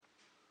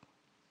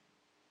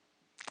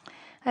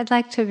I'd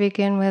like to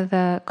begin with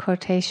a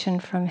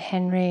quotation from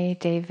Henry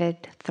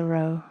David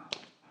Thoreau,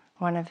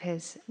 one of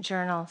his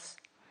journals.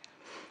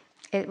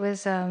 It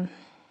was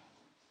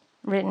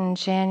written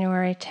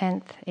January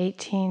 10th,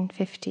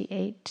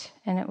 1858,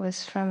 and it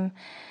was from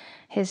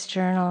his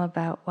journal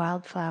about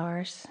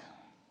wildflowers.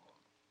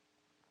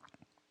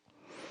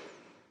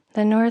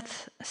 The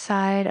north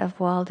side of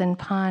Walden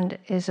Pond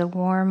is a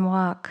warm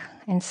walk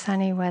in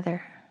sunny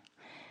weather.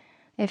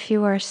 If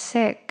you are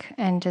sick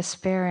and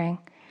despairing,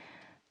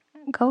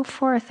 go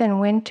forth in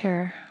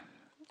winter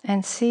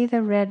and see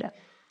the red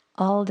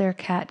alder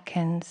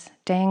catkins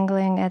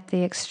dangling at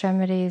the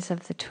extremities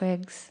of the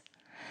twigs,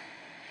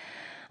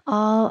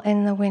 all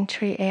in the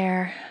wintry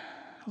air,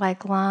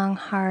 like long,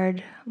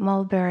 hard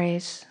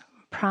mulberries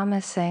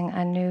promising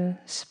a new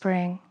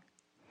spring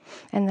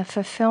and the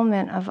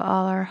fulfillment of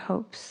all our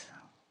hopes.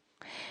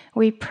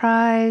 We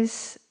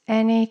prize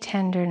any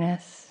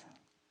tenderness,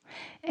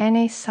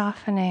 any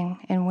softening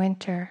in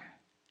winter,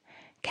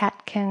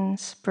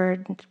 catkins,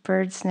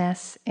 bird's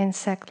nests,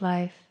 insect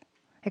life,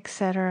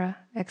 etc.,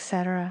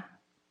 etc.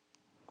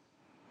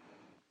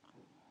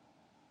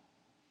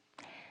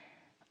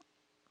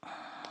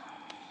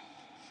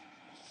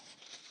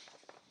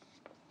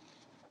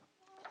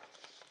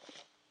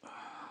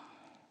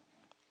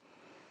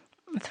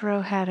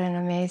 Thoreau had an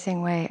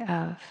amazing way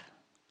of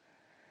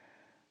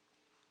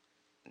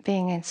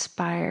being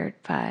inspired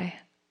by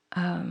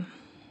the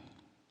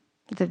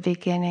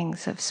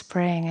beginnings of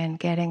spring and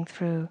getting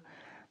through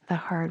the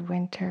hard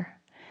winter.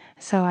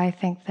 So I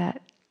think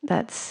that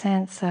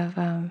sense of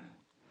no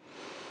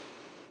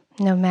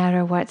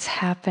matter what's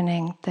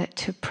happening, that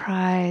to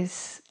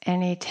prize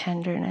any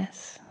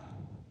tenderness,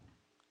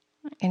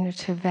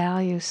 to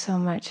value so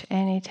much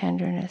any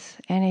tenderness,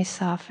 any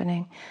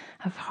softening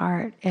of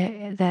heart,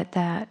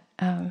 that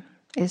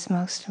is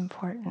most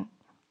important.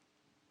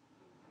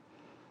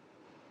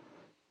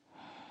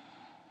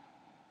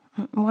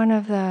 One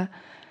of the,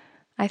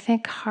 I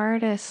think,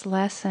 hardest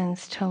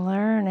lessons to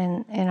learn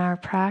in our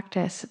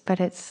practice, but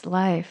it's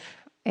life,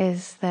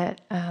 is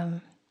that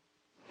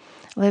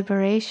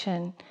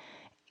liberation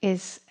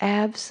is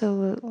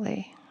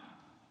absolutely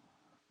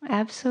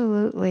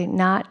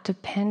not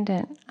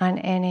dependent on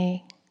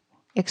any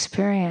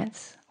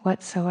experience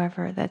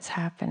whatsoever that's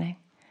happening.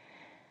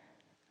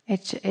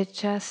 It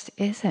just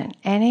isn't.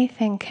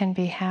 Anything can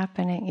be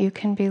happening. You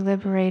can be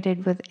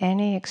liberated with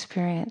any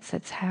experience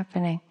that's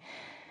happening.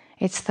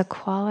 It's the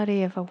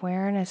quality of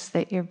awareness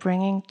that you're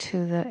bringing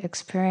to the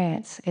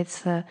experience. It's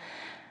the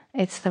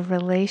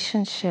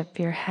relationship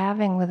you're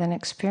having with an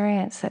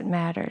experience that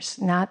matters,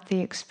 not the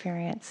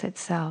experience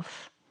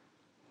itself.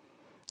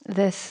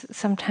 This,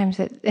 sometimes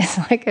it's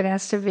like it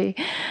has to be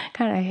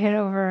kind of hit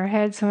over our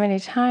head so many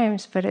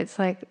times, but it's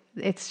like,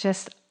 it's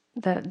just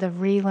the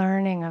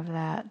relearning of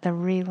that, the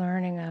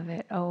relearning of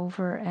it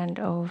over and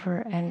over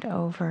and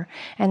over.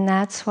 And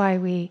that's why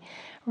we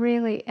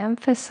really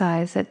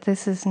emphasize that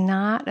this is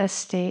not a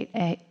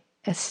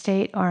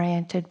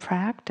state-oriented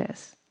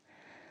practice,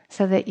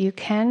 so that you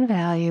can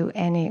value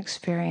any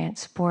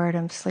experience,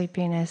 boredom,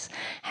 sleepiness,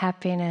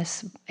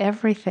 happiness,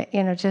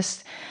 everything,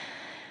 just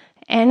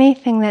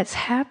anything that's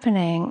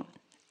happening.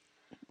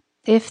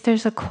 If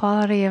there's a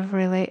quality of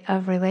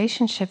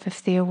relationship,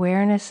 if the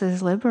awareness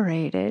is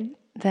liberated,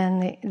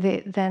 then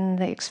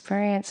the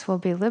experience will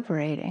be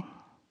liberating.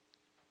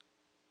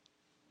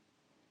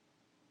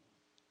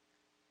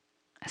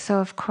 So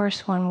of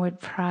course one would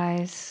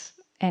prize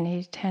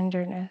any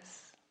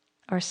tenderness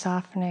or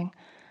softening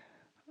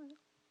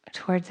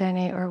towards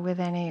any or with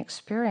any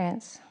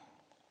experience.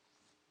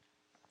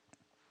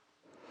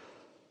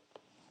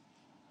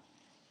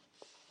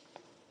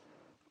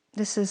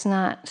 This is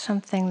not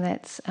something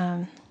that's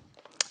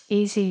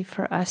easy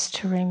for us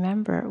to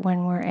remember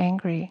when we're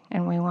angry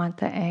and we want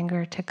the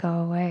anger to go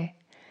away.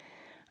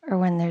 Or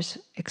when there's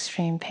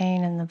extreme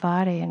pain in the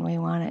body and we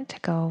want it to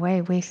go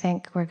away. We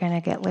think we're going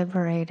to get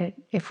liberated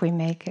if we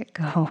make it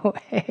go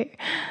away.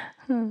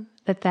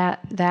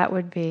 that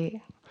would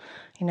be,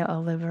 a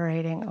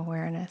liberating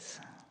awareness.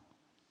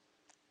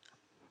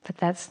 But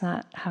that's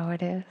not how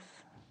it is.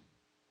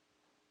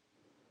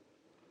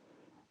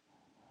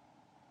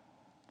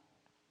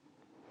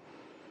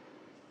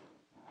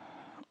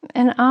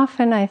 And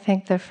often I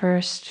think the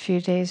first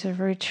few days of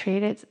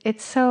retreat,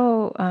 it's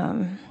so,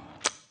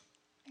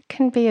 it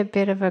can be a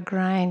bit of a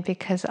grind,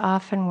 because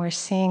often we're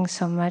seeing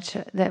so much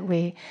that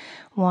we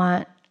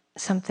want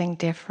something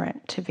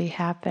different to be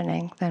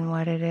happening than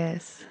what it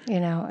is.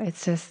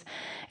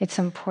 It's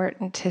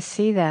important to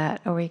see that,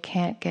 or we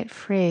can't get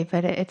free.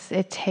 But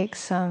it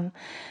takes some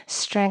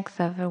strength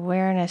of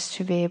awareness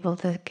to be able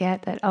to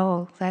get that,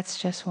 oh, that's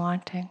just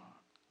wanting.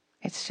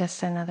 It's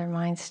just another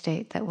mind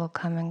state that will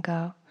come and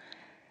go.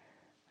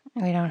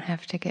 We don't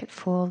have to get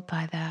fooled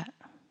by that.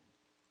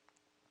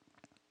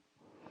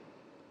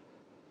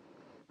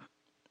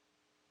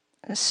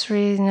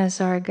 Sri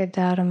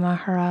Nisargadatta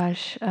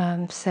Maharaj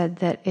said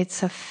that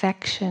it's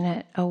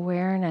affectionate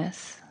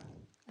awareness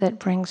that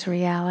brings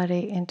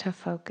reality into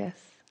focus.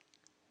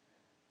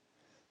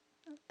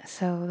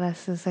 So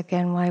this is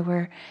again why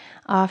we're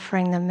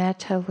offering the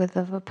metta with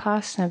the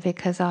vipassana,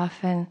 because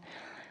often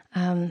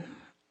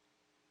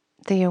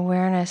the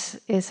awareness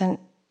isn't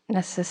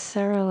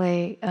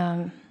necessarily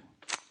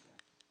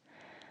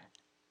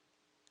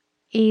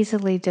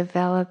easily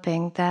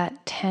developing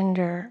that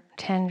tender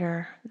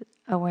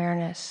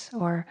awareness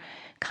or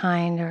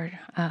kind or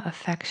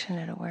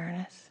affectionate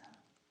awareness.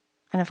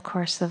 And of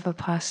course the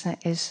vipassana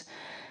is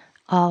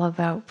all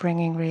about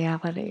bringing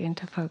reality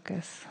into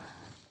focus.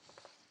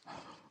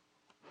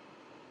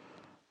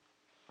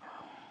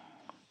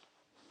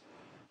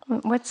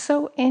 What's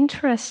so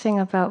interesting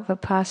about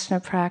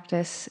Vipassana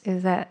practice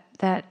is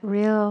that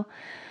real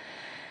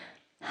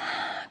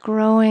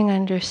growing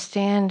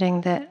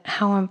understanding that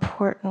how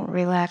important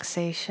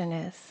relaxation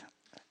is.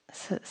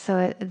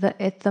 So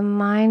the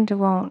mind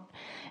won't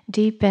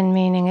deepen,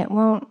 meaning it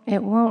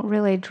won't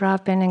really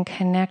drop in and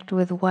connect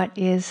with what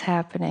is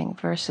happening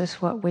versus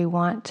what we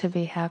want to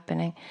be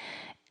happening,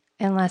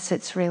 unless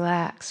it's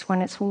relaxed.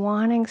 When it's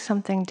wanting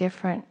something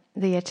different,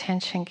 the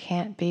attention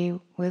can't be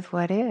with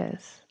what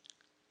is.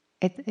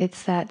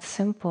 It's that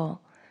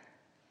simple.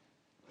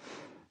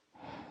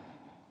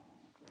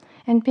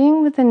 And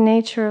being with the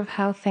nature of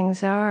how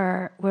things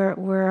are,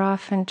 we're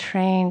often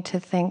trained to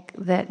think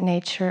that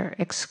nature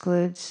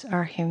excludes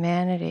our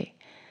humanity,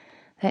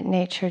 that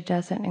nature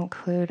doesn't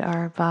include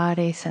our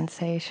body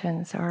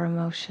sensations, our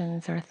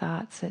emotions, our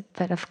thoughts.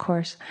 But of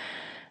course,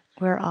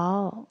 we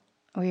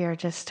are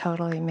just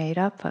totally made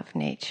up of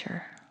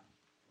nature.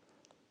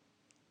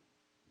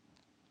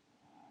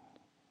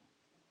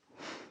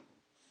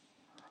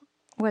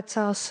 What's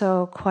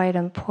also quite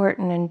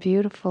important and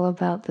beautiful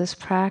about this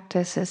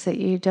practice is that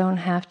you don't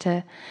have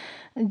to.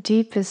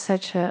 Deep is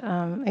such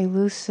a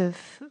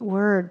elusive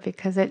word,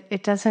 because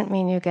it doesn't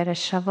mean you get a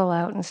shovel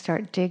out and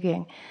start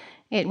digging.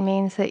 It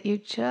means that you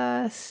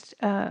just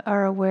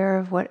are aware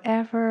of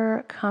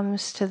whatever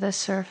comes to the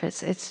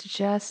surface. It's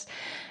just,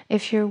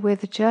 if you're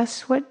with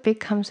just what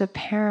becomes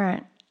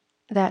apparent,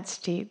 that's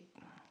deep.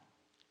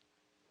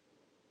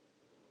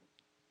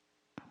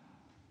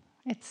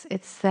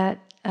 It's that.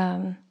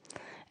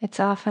 It's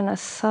often a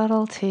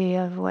subtlety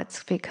of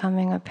what's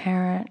becoming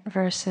apparent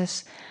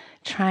versus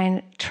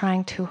trying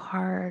too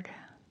hard.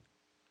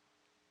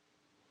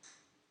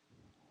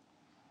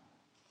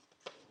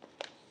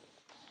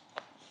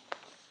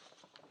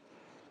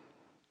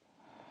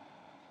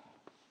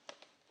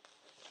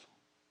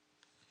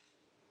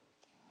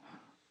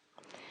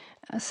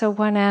 So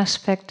one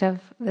aspect of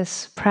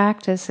this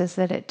practice is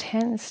that it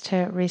tends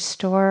to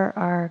restore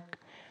our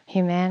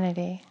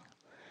humanity.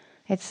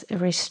 It's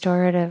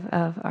restorative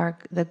of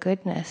the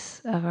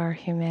goodness of our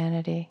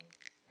humanity.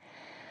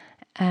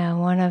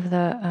 And one of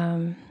the,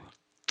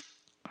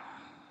 I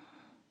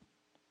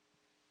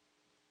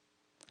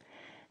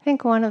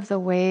think one of the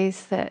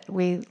ways that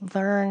we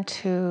learn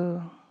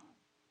to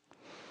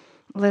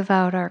live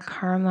out our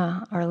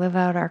karma or live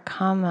out our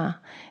kama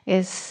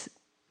is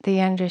the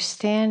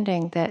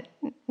understanding that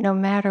no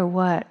matter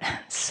what,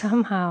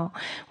 somehow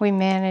we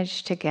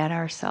manage to get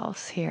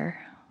ourselves here.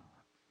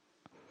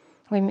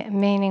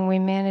 Meaning we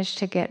manage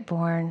to get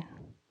born.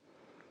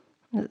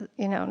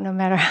 You know, no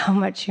matter how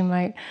much you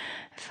might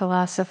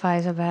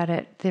philosophize about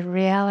it, the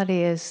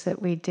reality is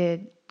that we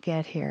did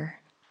get here.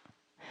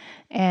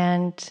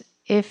 And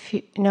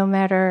no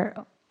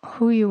matter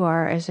who you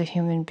are as a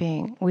human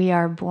being, we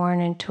are born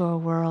into a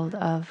world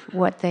of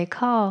what the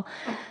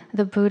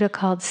Buddha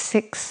called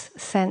 6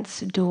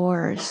 sense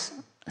doors.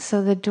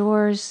 So the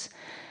doors,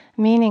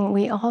 meaning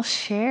we all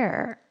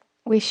share.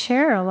 We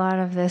share a lot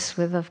of this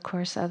with, of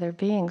course, other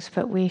beings,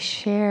 but we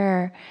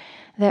share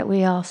that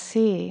we all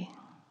see.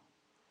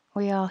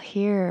 We all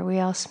hear, we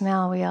all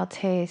smell, we all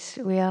taste,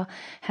 we all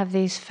have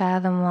these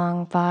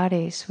fathom-long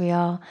bodies, we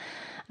all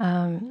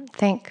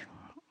think,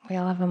 we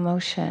all have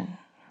emotion.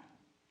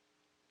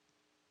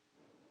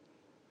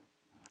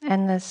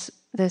 And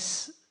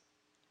this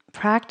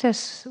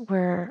practice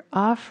we're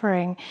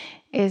offering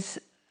is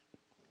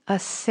a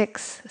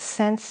 6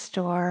 sense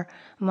door,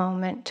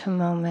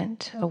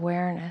 moment-to-moment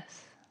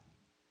awareness.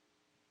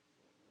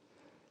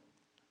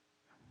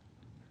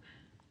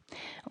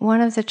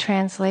 One of the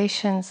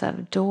translations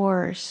of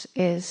doors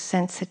is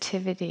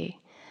sensitivity.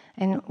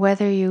 And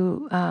whether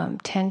you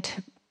tend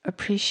to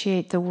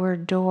appreciate the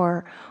word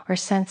door or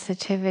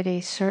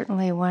sensitivity,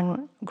 certainly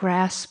one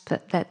grasps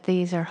that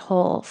these are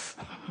holes,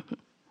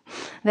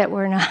 that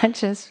we're not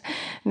just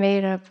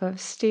made up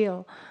of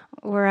steel.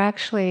 We're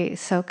actually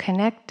so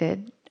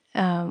connected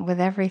with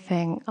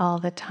everything all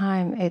the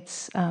time.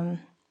 It's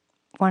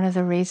one of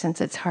the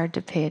reasons it's hard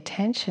to pay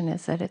attention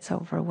is that it's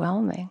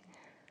overwhelming.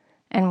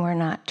 And we're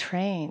not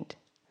trained.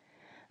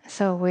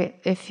 So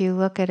if you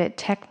look at it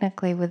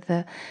technically with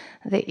the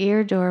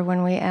ear door,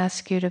 when we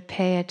ask you to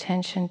pay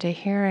attention to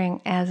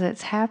hearing as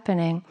it's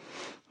happening,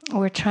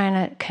 we're trying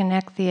to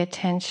connect the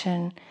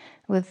attention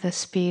with the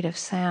speed of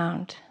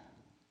sound.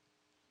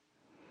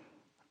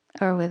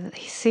 Or with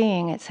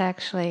seeing, it's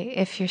actually,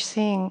 if you're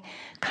seeing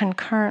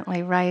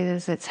concurrently right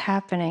as it's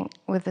happening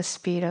with the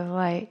speed of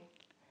light.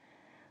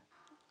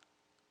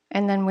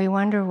 And then we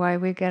wonder why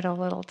we get a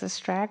little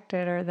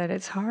distracted or that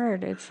it's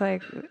hard. It's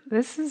like,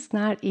 this is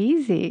not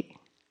easy.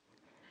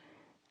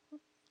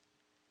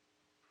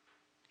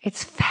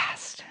 It's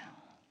fast.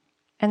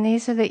 And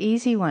these are the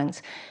easy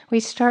ones. We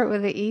start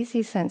with the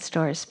easy sense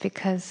doors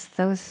because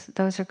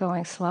those are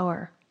going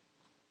slower.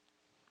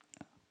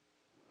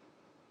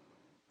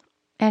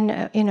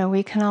 And,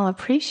 we can all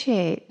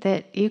appreciate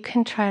that you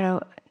can try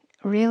to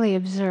really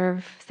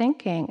observe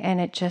thinking and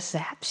it just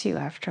zaps you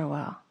after a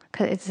while.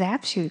 Cause it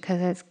zaps you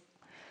because it's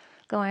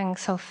going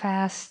so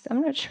fast.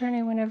 I'm not sure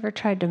anyone ever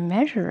tried to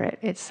measure it.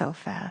 It's so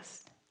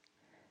fast.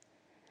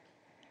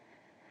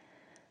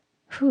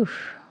 Whew.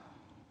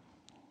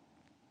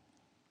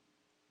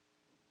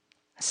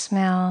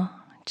 Smell,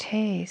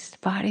 taste,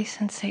 body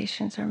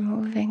sensations are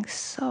moving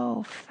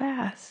so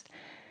fast.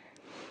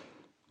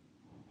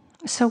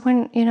 So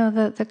when,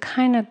 the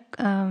kind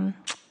of,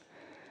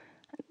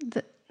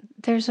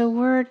 there's a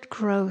word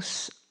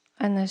gross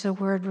and there's a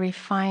word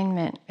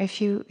refinement.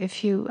 If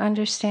you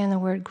understand the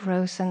word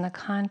gross in the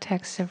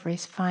context of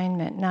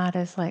refinement, not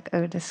as like,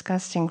 oh,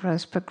 disgusting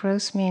gross, but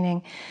gross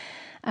meaning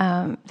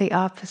the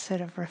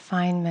opposite of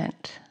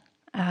refinement.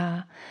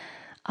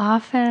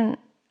 Often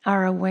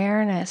our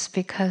awareness,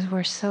 because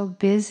we're so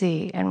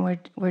busy and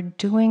we're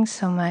doing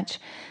so much,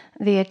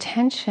 the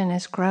attention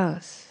is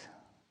gross,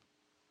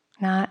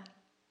 not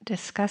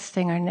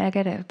disgusting or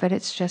negative, but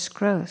it's just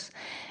gross.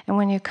 And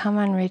when you come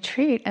on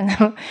retreat and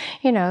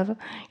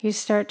you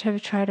start to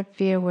try to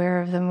be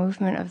aware of the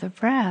movement of the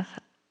breath,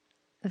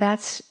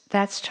 that's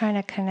trying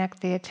to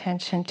connect the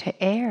attention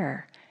to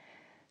air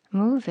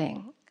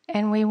moving.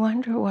 And we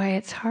wonder why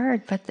it's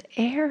hard, but the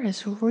air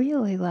is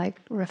really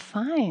like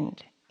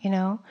refined,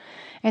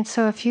 And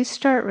so if you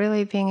start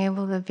really being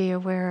able to be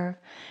aware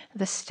of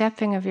the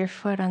stepping of your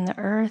foot on the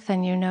earth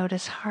and you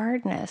notice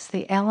hardness,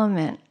 the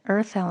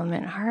earth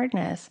element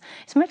hardness,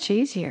 it's much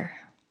easier.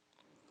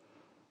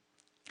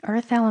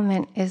 Earth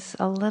element is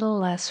a little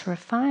less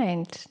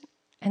refined,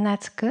 and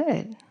that's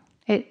good.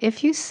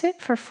 If you sit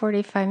for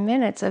 45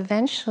 minutes,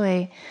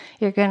 eventually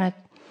you're going to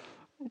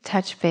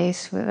touch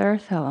base with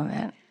earth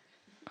element.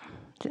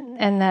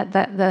 And that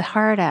the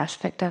hard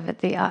aspect of it,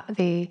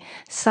 the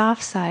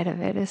soft side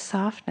of it is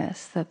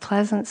softness. The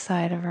pleasant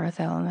side of earth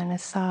element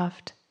is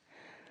soft.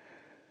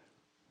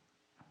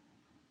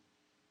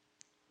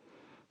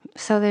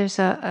 So there's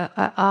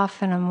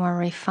often a more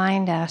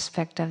refined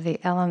aspect of the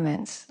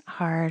elements.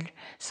 Hard,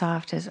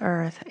 soft is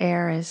earth.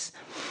 Air is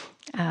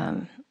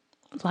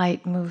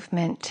light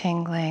movement,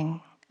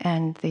 tingling,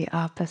 and the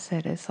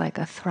opposite is like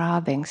a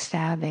throbbing,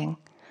 stabbing.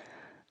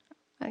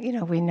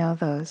 We know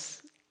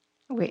those.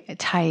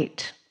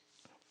 Tight.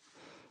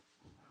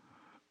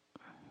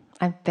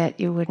 I bet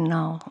you wouldn't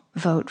all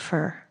vote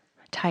for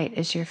tight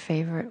as your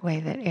favorite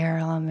way that air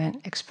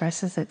element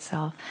expresses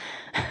itself.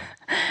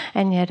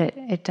 And yet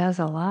it does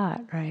a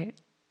lot, right?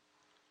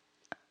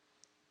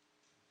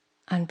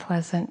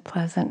 Unpleasant,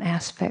 pleasant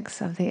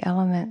aspects of the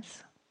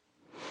elements.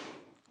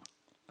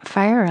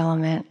 Fire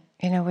element,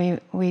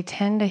 we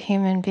tend to,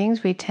 human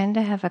beings, we tend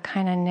to have a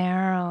kind of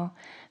narrow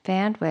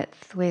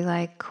bandwidth. We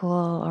like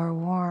cool or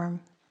warm,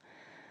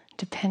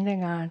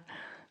 depending on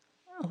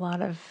a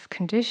lot of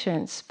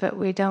conditions, but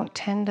we don't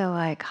tend to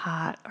like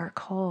hot or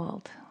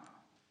cold.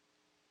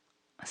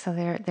 So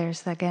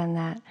there's again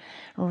that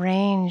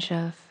range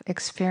of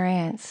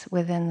experience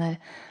within the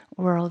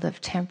world of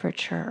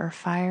temperature or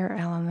fire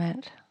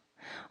element.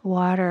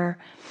 Water,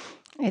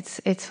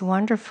 it's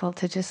wonderful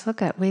to just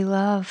look at. We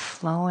love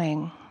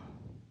flowing,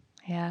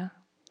 yeah,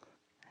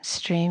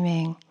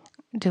 streaming.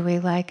 Do we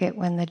like it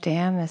when the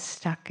dam is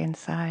stuck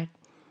inside?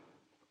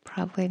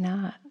 Probably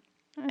not.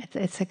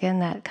 It's again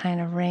that kind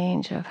of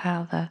range of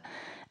how the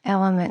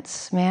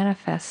elements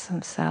manifest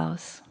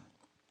themselves.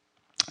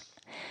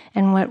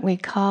 And what we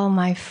call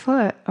my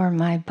foot or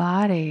my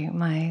body,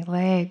 my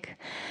leg,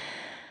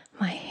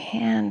 my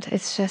hand,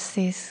 it's just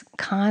these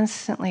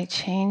constantly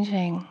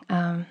changing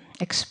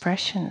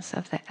expressions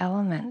of the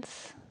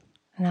elements.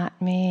 Not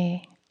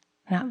me,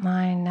 not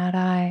mine, not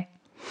I.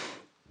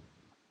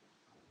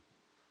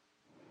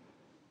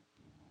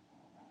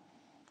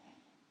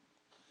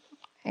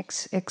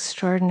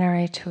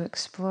 Extraordinary to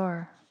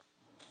explore.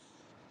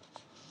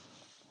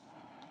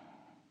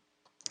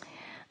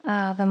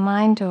 The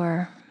mind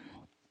door,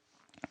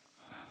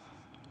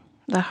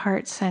 the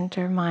heart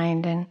center,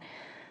 mind and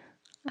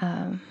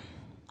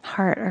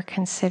heart are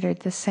considered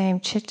the same.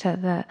 Chitta,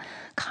 the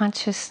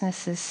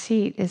consciousness's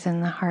seat, is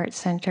in the heart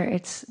center.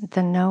 It's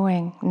the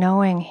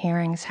knowing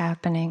hearing's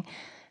happening,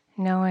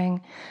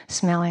 knowing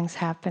smelling's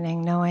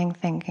happening, knowing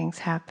thinking's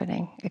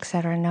happening,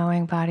 etc.,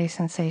 knowing body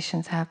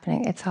sensations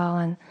happening. It's all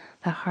in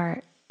the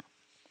heart,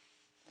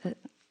 the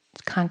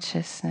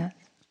consciousness,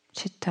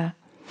 chitta.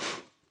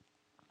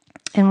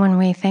 And when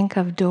we think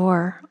of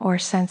door or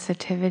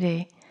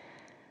sensitivity,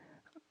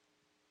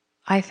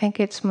 I think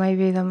it's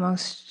maybe the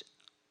most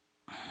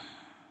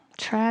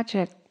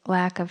tragic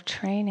lack of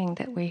training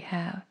that we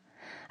have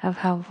of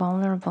how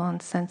vulnerable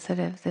and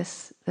sensitive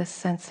this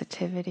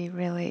sensitivity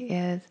really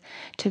is,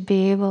 to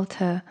be able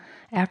to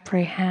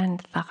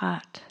apprehend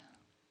thought.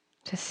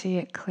 to see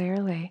it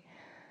clearly.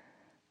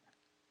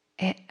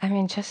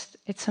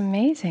 It's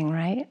amazing,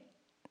 right?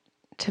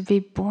 To be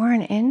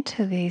born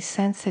into these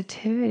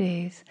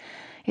sensitivities.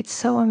 It's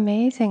so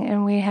amazing,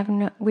 and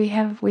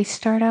we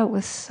start out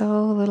with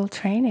so little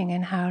training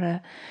in how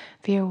to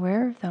be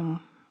aware of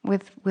them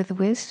with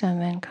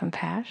wisdom and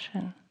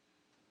compassion.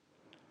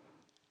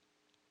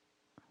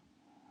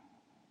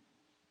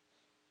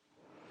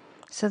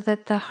 So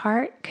that the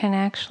heart can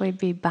actually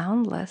be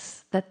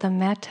boundless, that the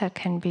metta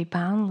can be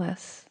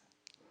boundless.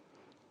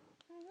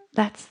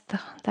 That's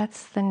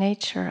the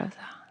nature of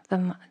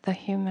the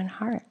human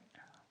heart.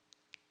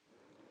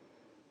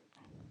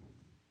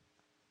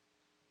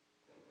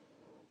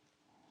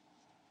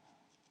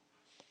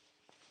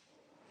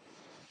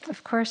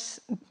 Of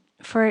course,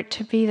 for it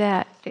to be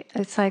that,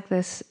 it's like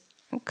this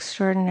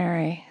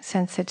extraordinary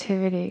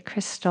sensitivity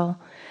crystal.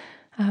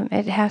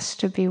 It has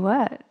to be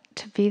what?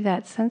 To be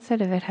that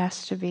sensitive, it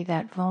has to be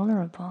that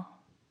vulnerable.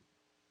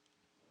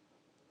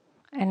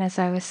 And as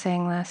I was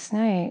saying last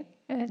night,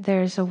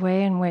 there's a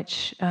way in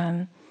which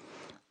the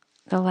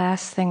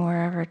last thing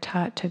we're ever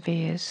taught to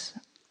be is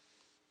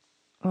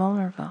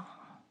vulnerable.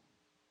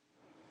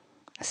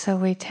 So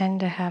we tend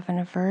to have an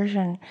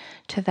aversion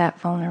to that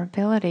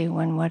vulnerability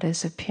when what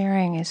is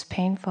appearing is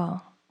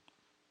painful.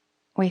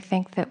 We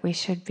think that we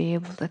should be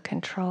able to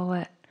control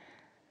it,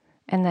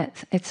 and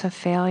that it's a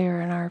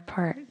failure on our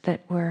part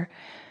that we're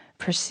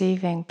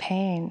perceiving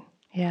pain.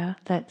 Yeah,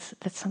 that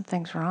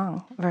something's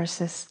wrong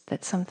versus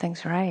that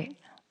something's right.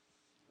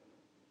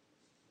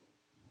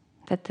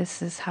 That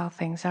this is how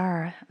things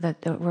are.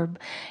 That we're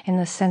in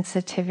the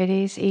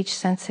sensitivities. Each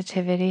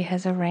sensitivity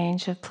has a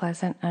range of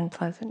pleasant,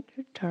 unpleasant,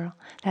 neutral.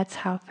 That's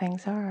how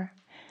things are.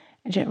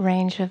 A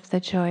range of the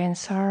joy and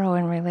sorrow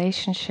in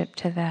relationship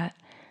to that.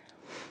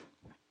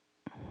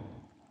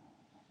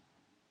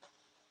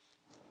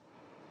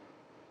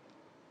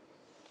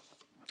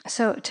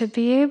 So to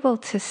be able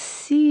to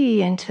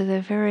see into the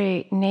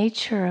very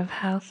nature of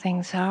how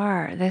things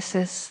are, this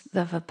is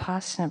the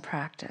Vipassana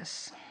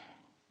practice.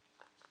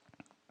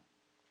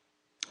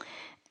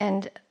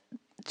 And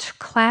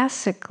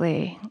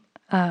classically,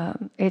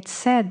 it's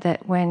said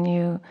that when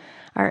you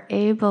are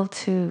able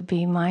to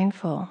be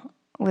mindful,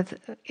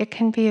 it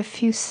can be a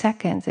few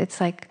seconds. It's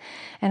like,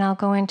 and I'll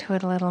go into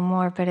it a little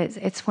more, but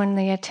it's when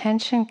the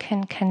attention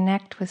can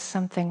connect with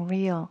something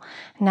real,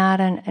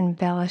 not an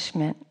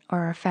embellishment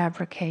or a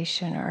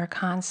fabrication or a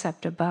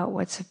concept about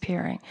what's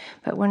appearing.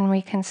 But when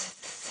we can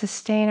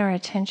sustain our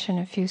attention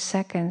a few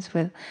seconds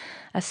with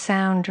a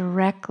sound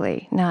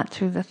directly, not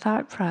through the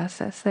thought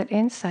process, that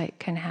insight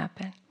can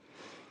happen.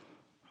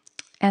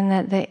 And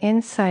that the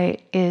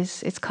insight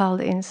it's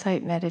called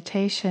insight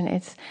meditation.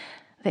 It's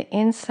the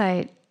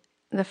insight,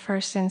 the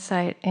first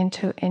insight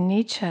into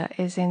anicca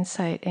is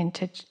insight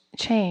into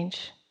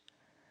change.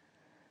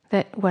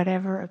 That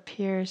whatever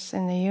appears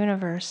in the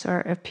universe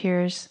or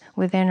appears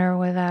within or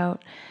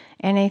without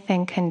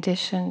anything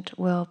conditioned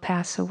will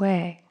pass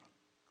away.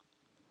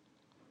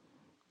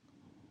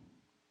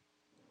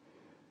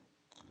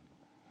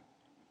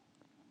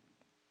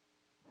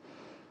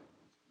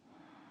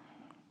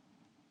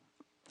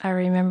 I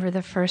remember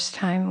the first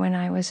time when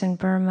I was in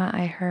Burma,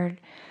 I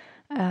heard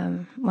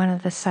one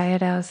of the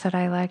sayadaws that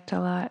I liked a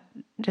lot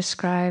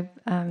describe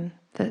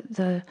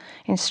the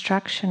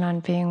instruction on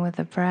being with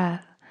the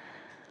breath.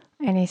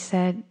 And he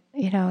said,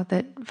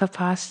 that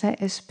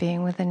Vipassana is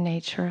being with the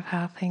nature of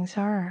how things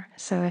are.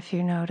 So if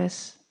you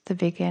notice the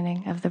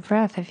beginning of the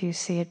breath, if you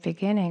see it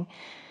beginning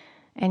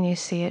and you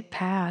see it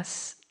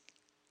pass,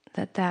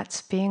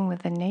 that's being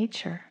with the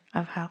nature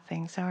of how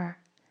things are.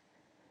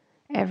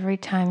 Every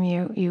time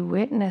you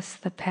witness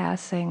the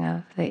passing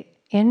of the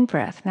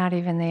in-breath, not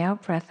even the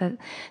out-breath,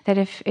 that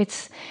if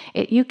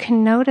you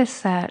can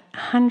notice that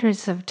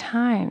hundreds of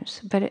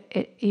times, but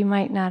you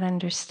might not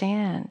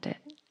understand it.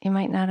 You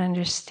might not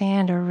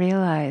understand or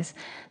realize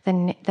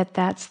that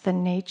that's the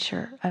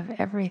nature of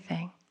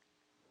everything.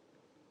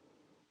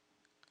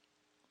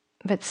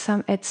 But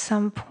at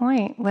some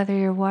point, whether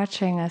you're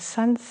watching a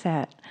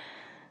sunset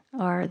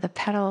or the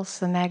petals,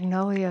 the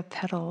magnolia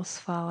petals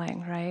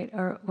falling, right?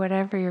 Or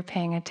whatever you're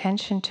paying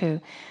attention to,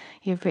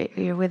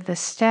 you're with the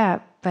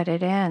step, but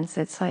it ends.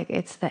 It's like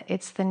it's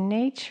the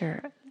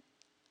nature.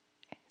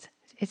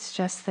 It's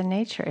just the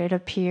nature. It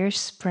appears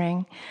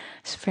spring.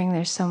 Spring,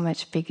 there's so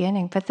much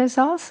beginning, but there's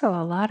also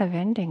a lot of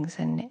endings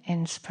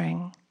in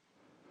spring.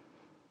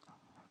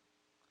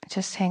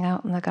 Just hang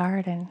out in the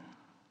garden.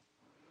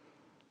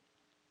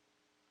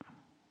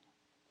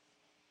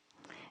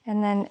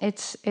 And then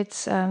it's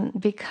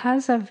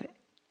because of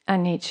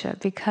anicca,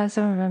 because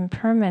of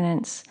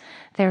impermanence,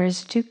 there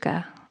is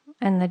dukkha.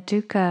 And the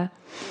dukkha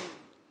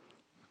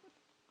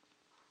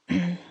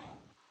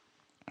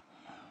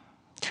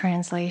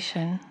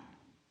translation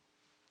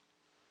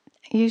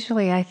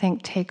usually, I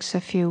think, takes a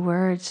few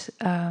words,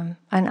 and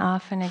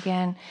often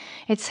again,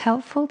 it's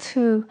helpful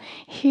to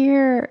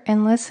hear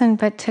and listen,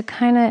 but to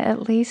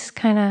at least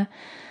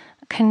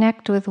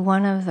connect with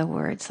one of the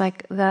words,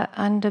 like the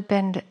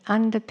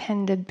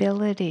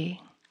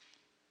undependability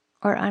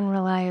or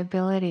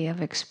unreliability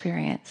of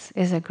experience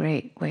is a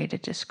great way to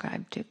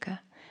describe dukkha.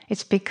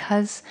 It's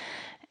because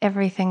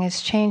everything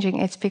is changing.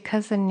 It's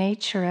because the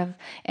nature of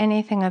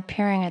anything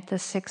appearing at the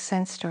six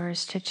sense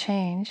doors to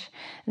change,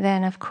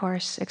 then of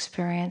course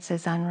experience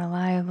is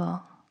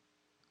unreliable,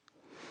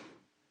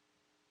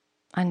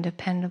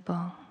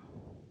 undependable.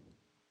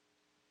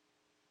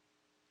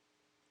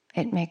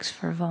 It makes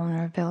for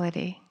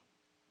vulnerability.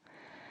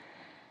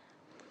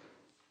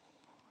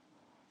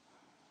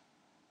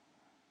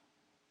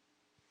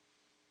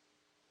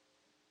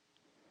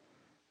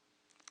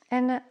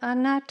 And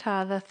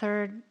anatta, the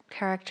third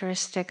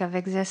characteristic of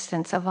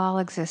existence, of all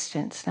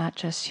existence, not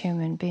just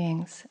human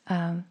beings.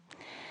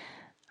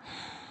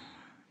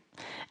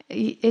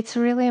 It's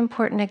really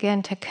important,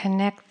 again, to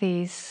connect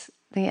these,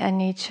 the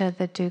anicca,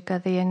 the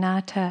dukkha, the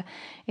anatta.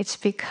 It's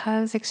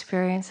because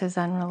experience is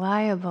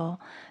unreliable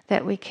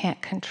that we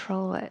can't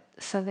control it.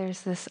 So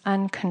there's this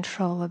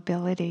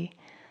uncontrollability.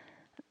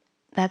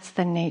 That's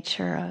the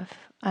nature of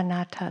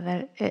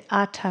anatta. That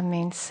atta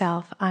means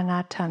self,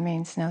 anatta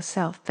means no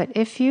self. But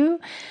if you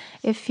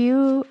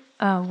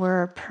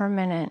were a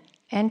permanent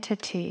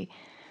entity,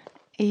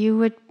 you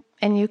would,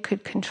 and you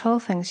could control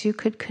things. You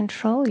could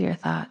control your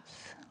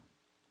thoughts,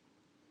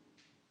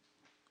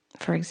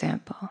 for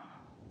example.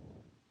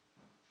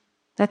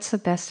 That's the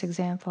best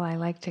example I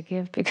like to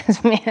give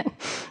because, man,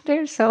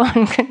 they're so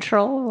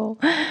uncontrollable.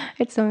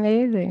 It's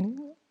amazing.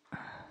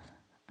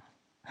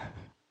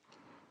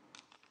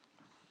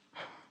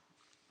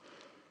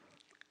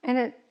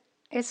 And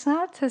it's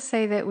not to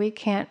say that we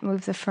can't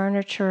move the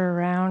furniture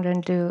around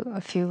and do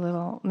a few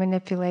little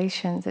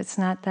manipulations. It's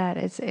not that.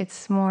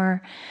 It's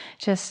more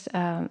just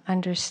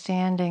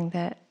understanding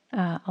that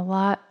a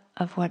lot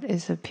of what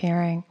is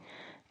appearing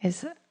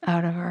is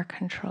out of our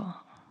control.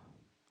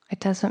 It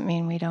doesn't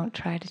mean we don't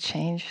try to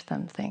change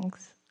some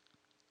things.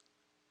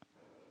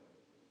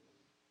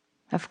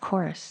 Of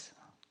course.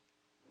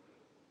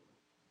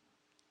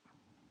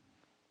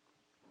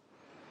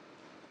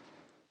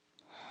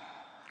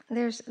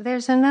 There's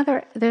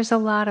a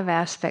lot of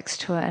aspects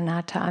to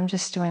anatta. I'm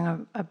just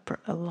doing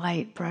a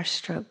light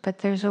brushstroke, but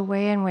there's a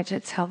way in which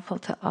it's helpful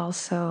to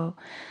also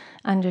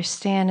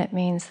understand it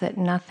means that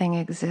nothing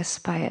exists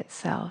by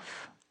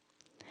itself.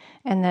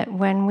 And that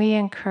when we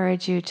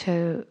encourage you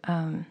to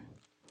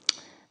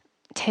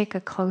take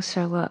a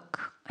closer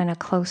look and a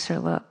closer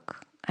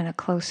look and a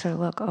closer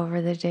look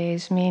over the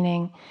days,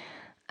 meaning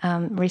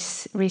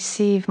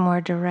receive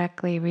more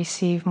directly,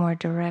 receive more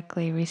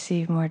directly,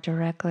 receive more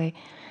directly,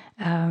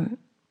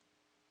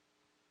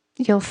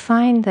 you'll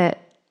find that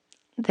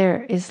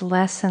there is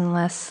less and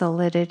less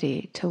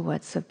solidity to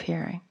what's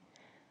appearing.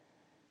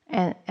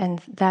 And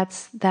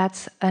that's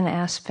an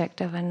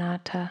aspect of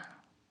anatta.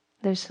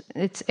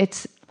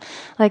 It's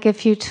like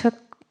if you took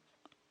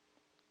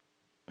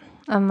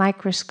a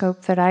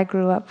microscope that I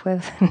grew up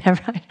with,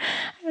 I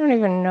don't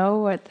even know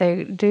what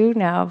they do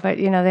now, but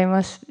they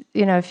must,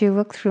 if you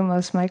look through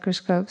most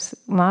microscopes,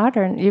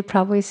 modern, you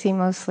probably see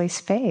mostly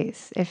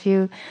space. If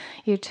you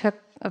took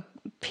a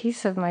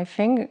piece of my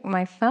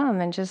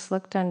thumb and just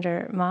looked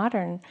under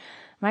modern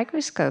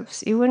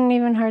microscopes, you wouldn't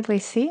even hardly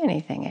see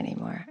anything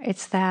anymore.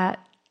 It's that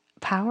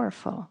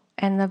powerful.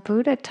 And the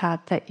Buddha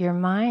taught that your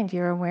mind,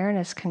 your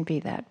awareness can be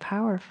that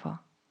powerful.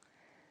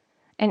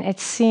 And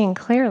it's seeing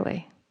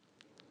clearly.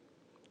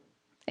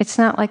 It's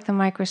not like the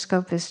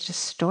microscope is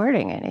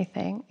distorting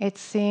anything.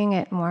 It's seeing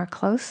it more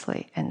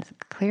closely and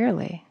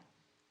clearly.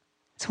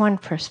 It's one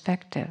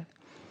perspective.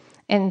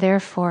 And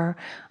therefore,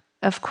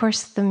 of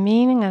course, the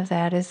meaning of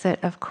that is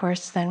that, of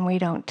course, then we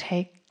don't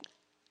take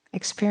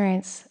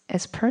experience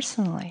as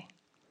personally.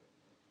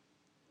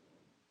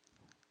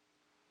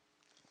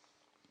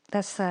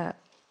 That's an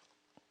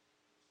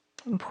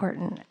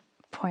important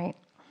point.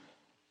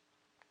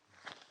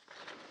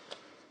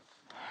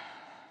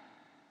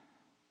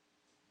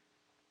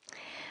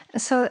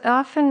 So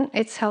often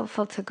it's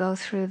helpful to go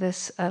through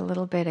this a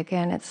little bit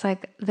again. It's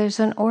like there's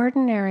an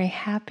ordinary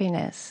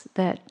happiness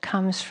that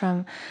comes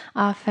from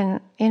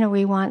often,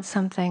 we want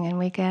something and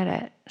we get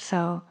it.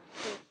 So,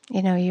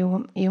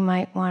 you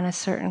might want a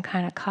certain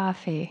kind of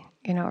coffee,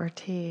 or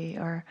tea,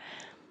 or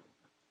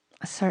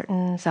a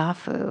certain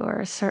zafu,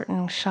 or a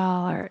certain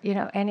shawl, or,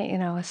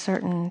 a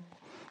certain,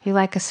 you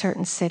like a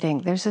certain sitting.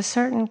 There's a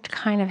certain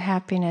kind of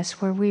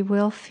happiness where we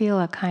will feel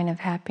a kind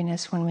of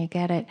happiness when we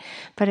get it,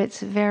 but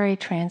it's very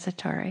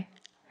transitory.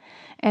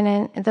 And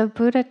then the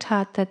Buddha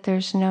taught that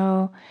there's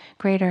no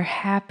greater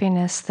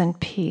happiness than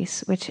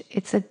peace, which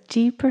it's a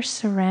deeper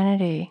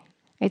serenity.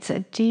 It's a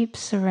deep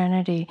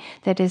serenity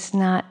that is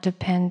not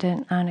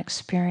dependent on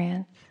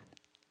experience.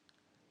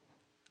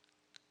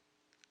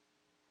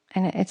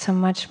 And it's a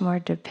much more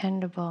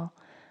dependable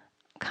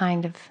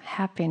kind of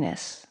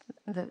happiness,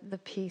 the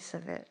peace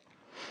of it.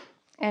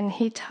 And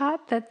he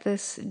taught that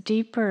this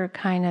deeper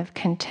kind of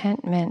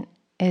contentment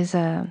is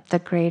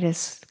the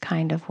greatest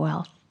kind of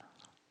wealth.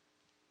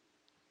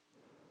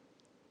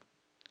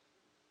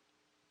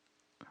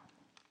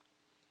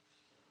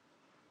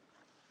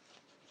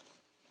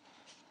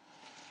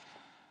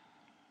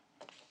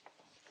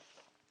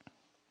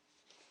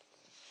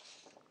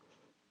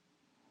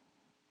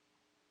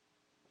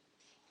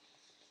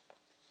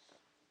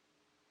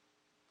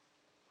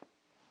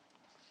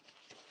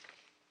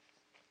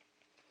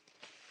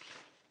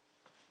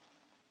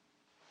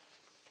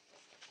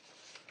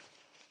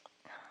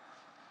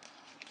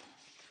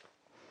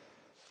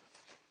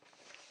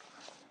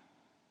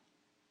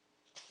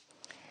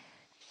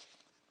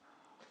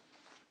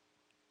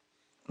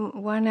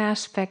 one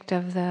aspect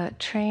of the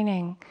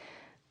training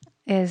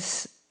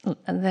is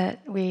that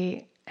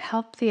we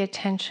help the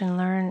attention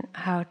learn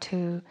how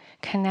to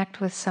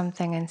connect with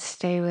something and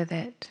stay with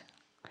it.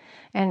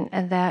 And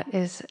that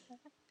is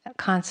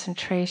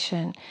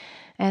concentration.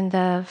 And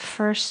the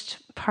first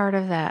part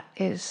of that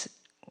is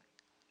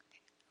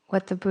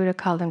what the Buddha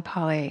called in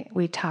Pali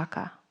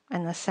vitaka.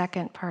 And the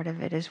second part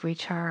of it is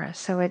vichara.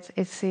 So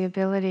it's the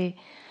ability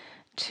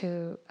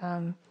to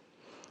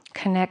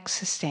connect,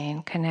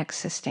 sustain, connect,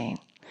 sustain.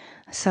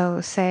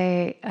 So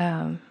say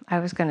I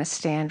was going to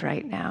stand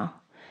right now.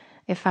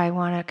 If I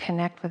want to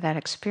connect with that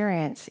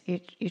experience,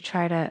 you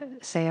try to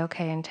say,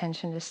 okay,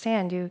 intention to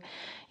stand. You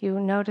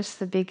notice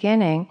the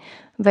beginning,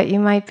 but you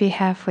might be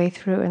halfway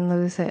through and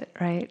lose it,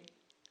 right?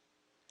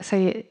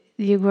 So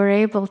you were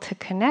able to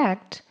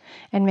connect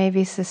and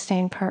maybe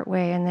sustain part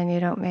way, and then you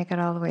don't make it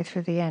all the way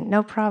through the end.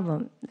 No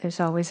problem. There's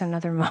always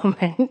another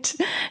moment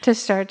to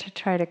start to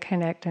try to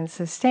connect and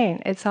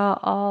sustain. It's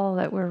all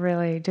that we're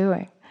really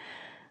doing.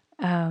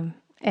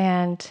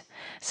 And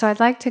so I'd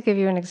like to give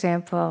you an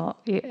example.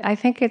 I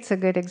think it's a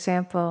good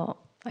example.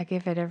 I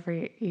give it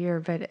every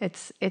year, but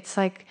it's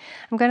like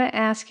I'm going to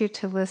ask you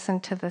to listen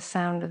to the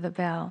sound of the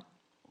bell.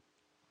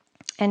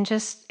 And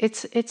just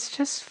it's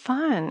just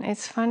fun.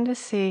 It's fun to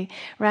see,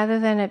 rather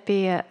than it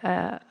be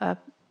a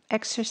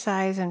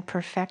exercise in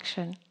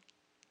perfection.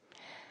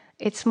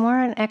 It's more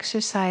an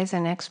exercise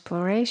in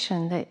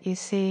exploration that you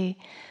see,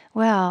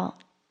 well,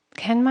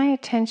 can my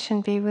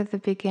attention be with the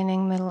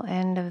beginning, middle,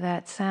 end of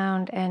that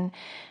sound? And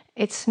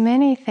it's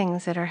many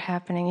things that are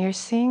happening. You're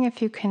seeing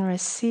if you can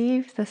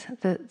receive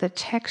the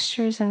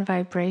textures and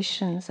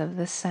vibrations of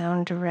the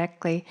sound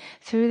directly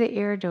through the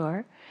ear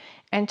door,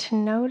 and to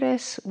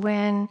notice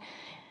when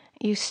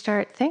you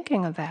start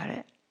thinking about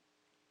it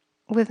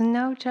with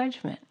no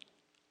judgment.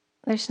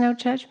 There's no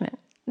judgment.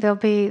 There'll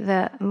be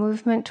the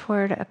movement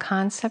toward a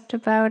concept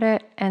about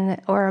it,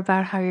 or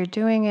about how you're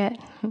doing it.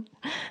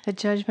 The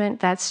judgment,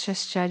 that's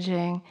just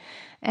judging.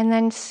 And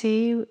then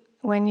see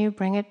when you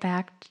bring it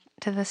back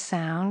to the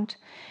sound,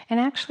 and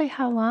actually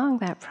how long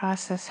that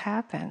process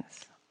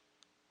happens.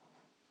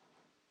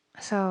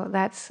 So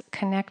that's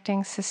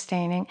connecting,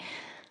 sustaining,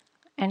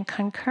 and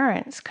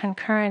concurrence.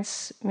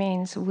 Concurrence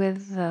means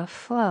with the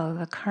flow,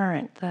 the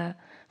current, the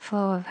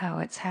flow of how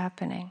it's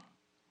happening.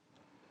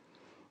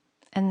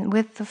 And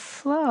with the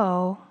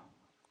flow,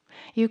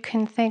 you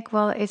can think,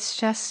 well, it's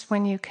just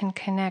when you can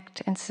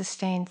connect and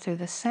sustain through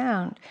the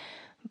sound.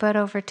 But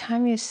over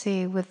time, you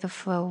see, with the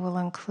flow will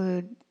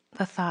include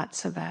the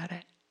thoughts about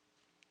it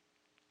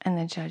and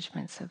the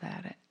judgments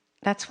about it.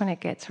 That's when it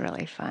gets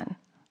really fun.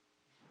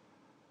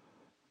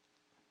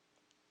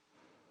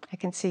 I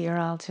can see you're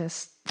all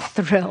just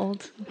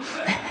thrilled.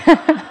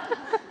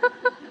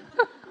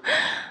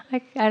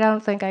 I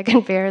don't think I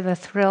can bear the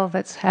thrill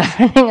that's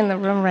happening in the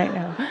room right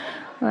now.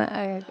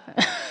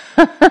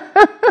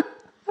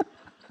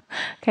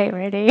 Okay,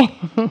 ready?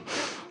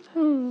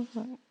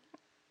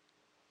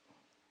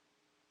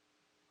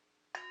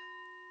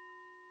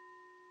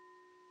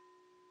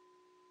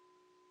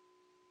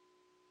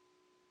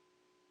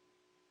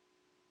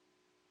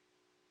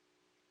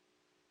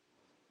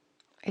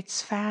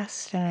 It's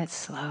fast and it's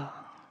slow.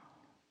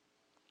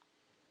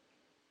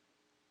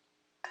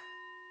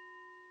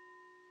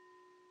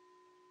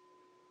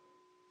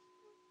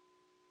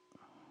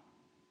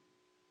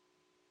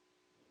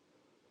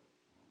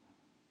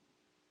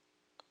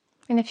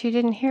 And if you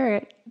didn't hear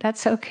it,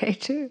 that's okay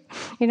too.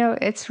 You know,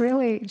 it's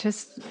really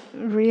just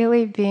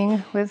really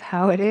being with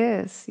how it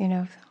is, you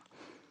know,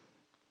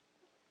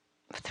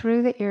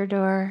 through the ear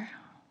door,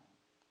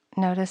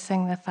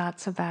 noticing the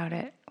thoughts about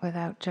it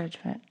without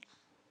judgment.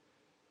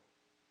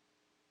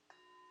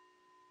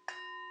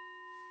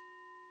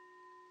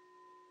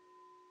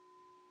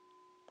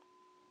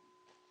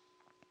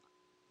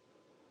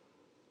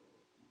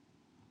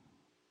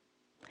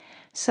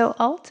 So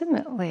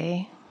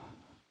ultimately,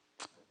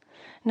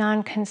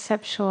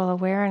 non-conceptual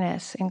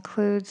awareness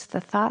includes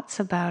the thoughts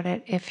about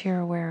it if you're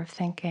aware of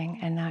thinking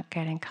and not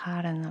getting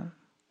caught in them.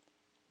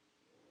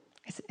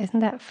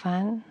 Isn't that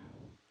fun?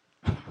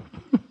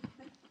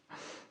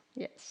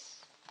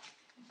 Yes.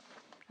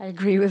 I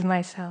agree with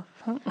myself.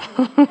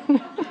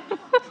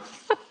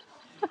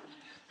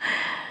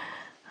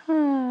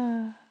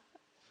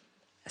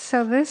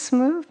 So this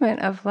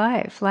movement of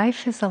life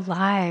is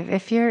alive.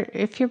 If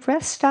your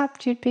breath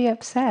stopped, you'd be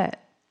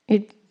upset.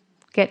 You'd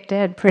get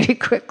dead pretty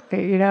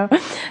quickly, you know.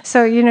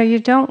 So, you know, you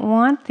don't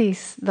want the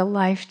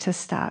life to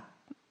stop.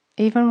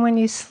 Even when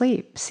you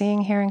sleep,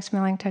 seeing, hearing,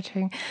 smelling,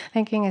 touching,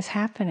 thinking is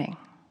happening.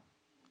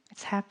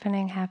 It's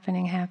happening,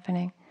 happening,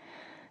 happening.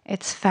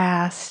 It's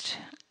fast.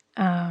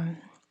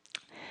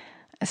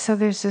 So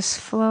there's this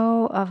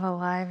flow of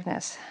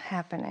aliveness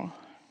happening.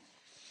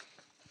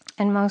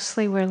 And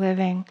mostly we're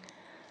living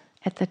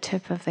at the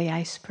tip of the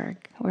iceberg.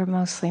 We're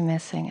mostly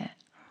missing it.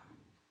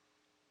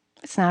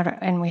 It's not,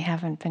 and we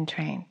haven't been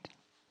trained.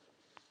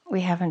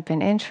 We haven't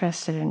been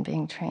interested in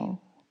being trained.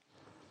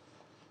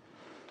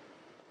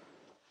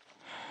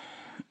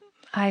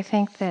 I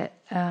think that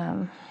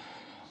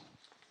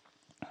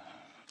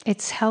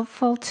it's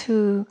helpful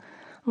to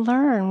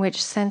learn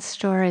which sense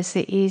door is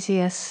the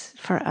easiest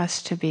for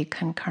us to be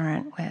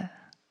concurrent with,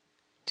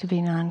 to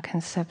be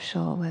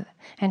non-conceptual with,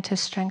 and to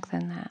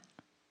strengthen that.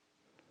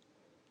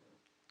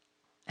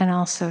 And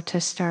also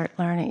to start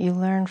learning. You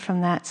learn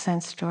from that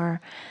sense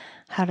door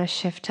how to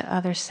shift to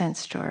other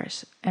sense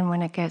doors. And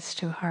when it gets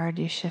too hard,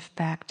 you shift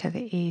back to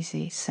the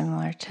easy,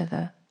 similar to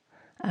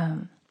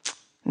the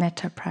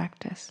Metta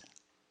practice.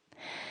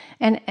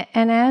 And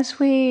as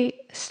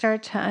we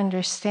start to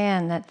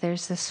understand that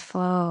there's this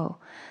flow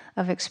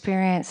of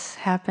experience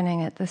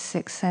happening at the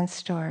 6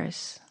 sense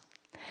doors,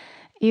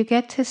 you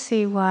get to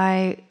see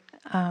why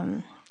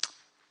an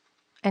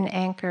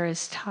anchor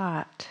is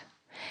taught.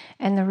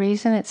 And the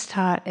reason it's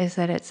taught is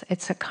that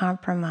it's a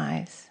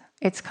compromise.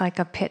 It's like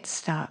a pit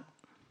stop.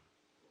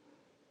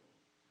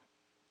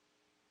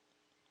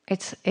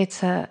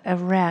 It's a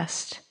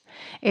rest.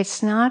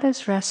 It's not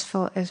as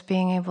restful as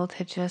being able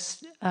to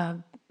just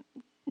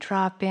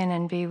drop in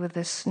and be with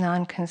this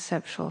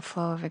non-conceptual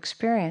flow of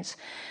experience,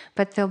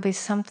 but there'll be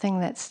something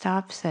that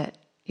stops it,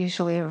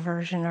 usually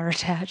aversion or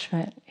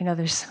attachment.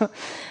 There's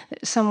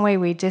some way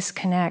we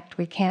disconnect.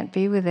 We can't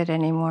be with it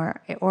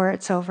anymore, or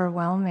it's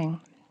overwhelming.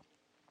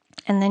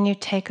 And then you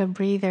take a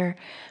breather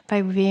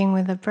by being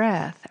with the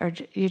breath, or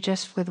you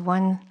just with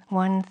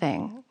one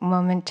thing,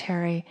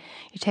 momentary.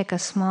 You take a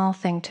small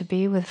thing to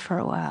be with for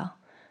a while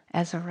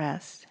as a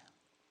rest,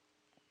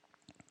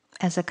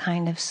 as a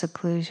kind of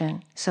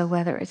seclusion. So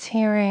whether it's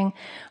hearing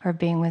or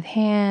being with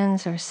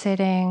hands or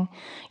sitting,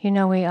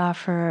 we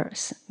offer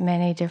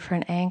many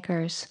different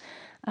anchors.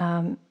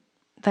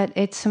 But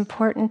it's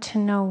important to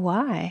know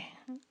why.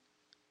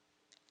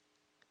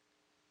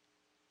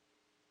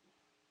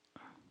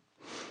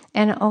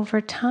 And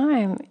over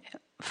time,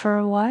 for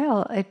a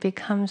while, it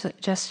becomes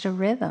just a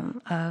rhythm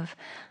of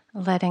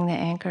letting the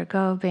anchor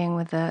go, being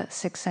with the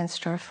 6 sense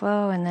door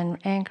flow, and then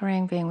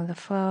anchoring, being with the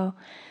flow.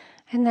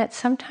 And that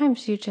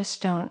sometimes you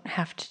just don't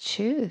have to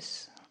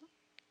choose.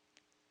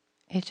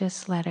 You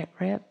just let it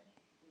rip.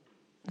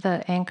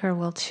 The anchor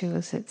will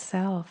choose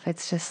itself.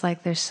 It's just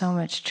like there's so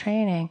much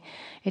training,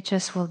 it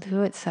just will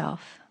do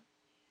itself.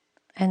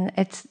 And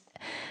it's,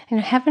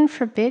 heaven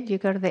forbid you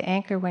go to the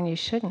anchor when you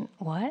shouldn't.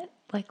 What?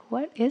 Like,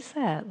 what is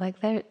that?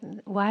 Like, that,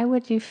 why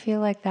would you feel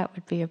like that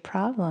would be a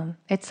problem?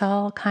 It's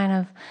all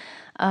kind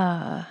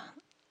of,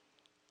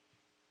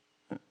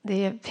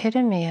 the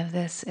epitome of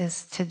this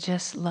is to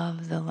just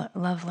love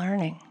love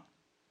learning.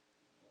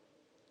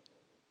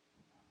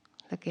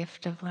 The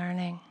gift of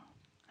learning,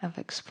 of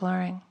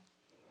exploring.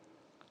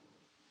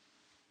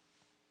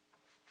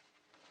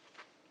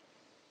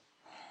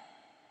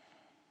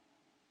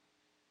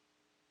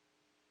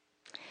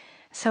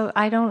 So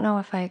I don't know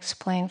if I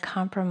explained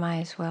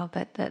compromise well,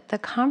 but the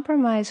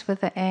compromise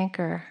with the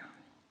anchor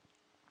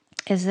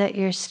is that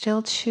you're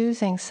still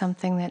choosing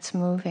something that's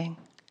moving.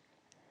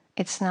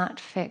 It's not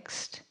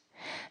fixed.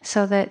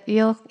 So that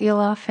you'll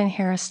often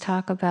hear us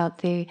talk about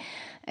the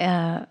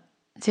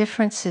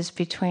differences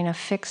between a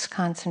fixed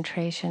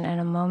concentration and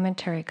a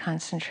momentary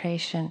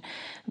concentration,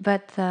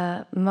 but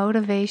the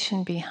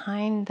motivation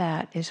behind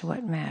that is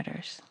what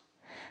matters.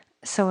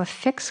 So a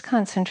fixed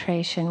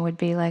concentration would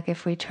be like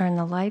if we turn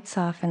the lights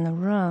off in the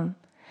room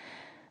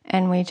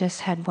and we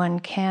just had one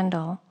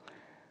candle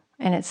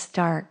and it's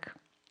dark,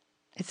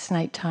 it's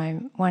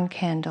nighttime, one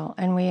candle,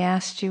 and we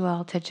asked you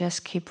all to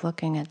just keep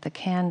looking at the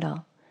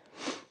candle.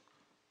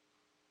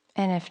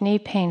 And if knee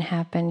pain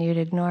happened, you'd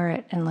ignore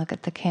it and look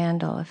at the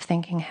candle. If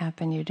thinking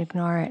happened, you'd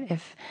ignore it.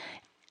 If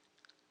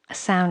a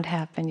sound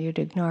happened, you'd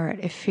ignore it.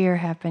 If fear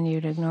happened,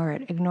 you'd ignore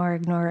it. Ignore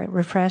it,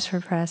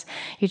 repress.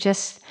 You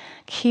just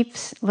keep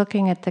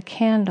looking at the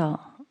candle.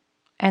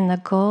 And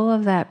the goal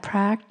of that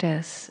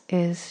practice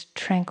is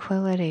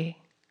tranquility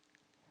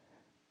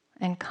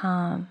and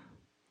calm,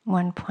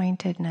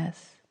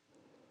 one-pointedness.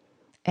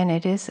 And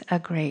it is a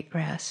great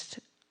rest.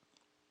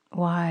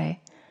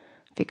 Why?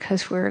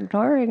 Because we're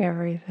ignoring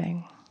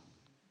everything.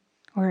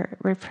 We're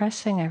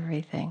repressing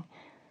everything.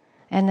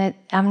 And that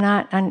I'm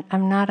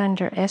not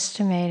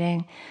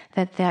underestimating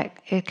that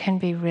it can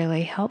be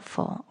really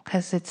helpful,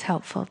 because it's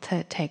helpful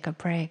to take a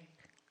break,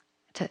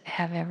 to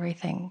have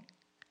everything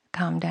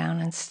calm down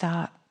and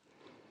stop.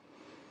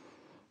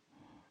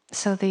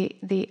 So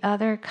the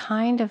other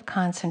kind of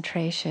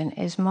concentration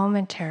is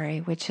momentary,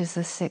 which is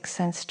the 6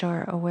 sense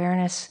door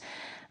awareness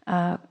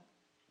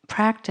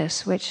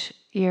practice, which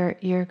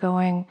you're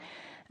going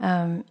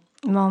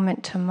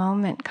moment to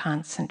moment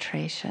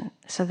concentration.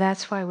 So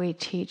that's why we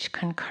teach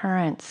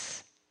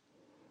concurrence,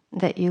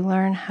 that you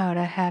learn how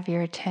to have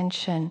your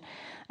attention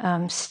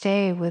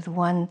stay with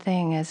one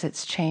thing as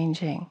it's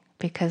changing,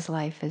 because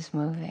life is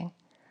moving.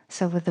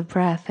 So with the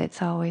breath,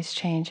 it's always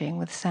changing.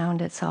 With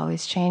sound, it's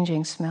always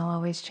changing. Smell,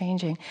 always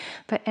changing.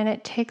 And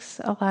it takes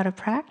a lot of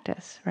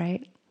practice,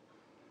 right?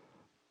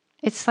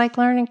 It's like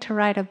learning to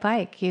ride a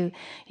bike. You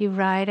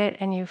ride it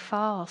and you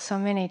fall so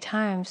many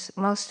times,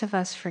 most of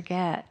us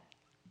forget.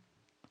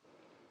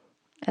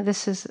 And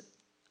this is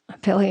 1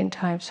 billion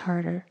times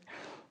harder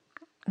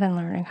than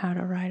learning how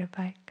to ride a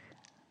bike.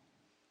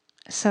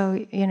 So,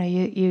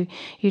 you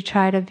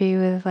try to be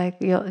with, like,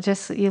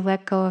 you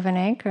let go of an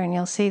anchor and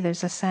you'll see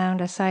there's a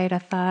sound, a sight, a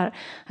thought,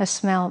 a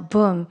smell,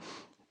 boom,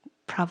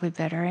 probably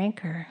better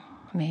anchor,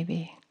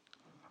 maybe.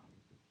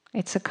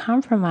 It's a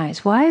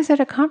compromise. Why is it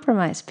a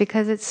compromise?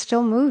 Because it's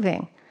still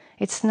moving.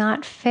 It's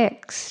not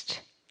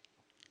fixed.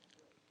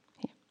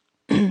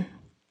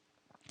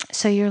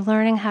 So you're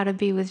learning how to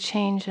be with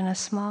change in a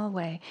small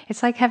way.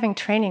 It's like having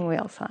training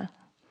wheels on.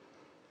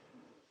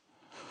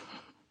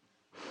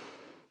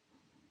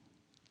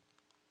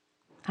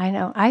 I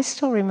know. I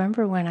still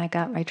remember when I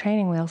got my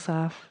training wheels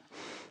off.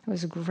 It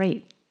was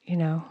great,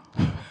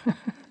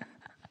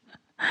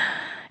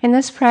 In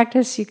this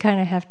practice, you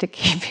kind of have to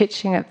keep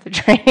hitching up the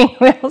training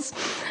wheels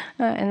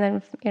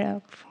and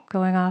then,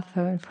 going off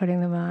them and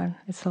putting them on.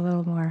 It's a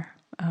little more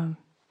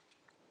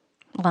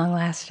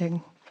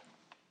long-lasting.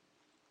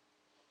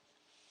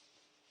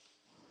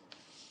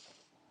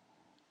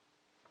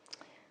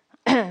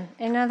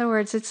 In other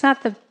words, it's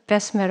not the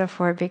best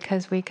metaphor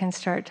because we can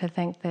start to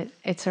think that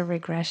it's a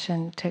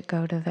regression to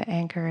go to the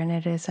anchor, and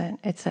it isn't.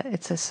 It's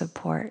a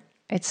support.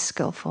 It's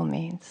skillful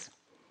means.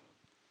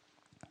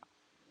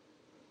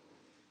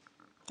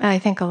 I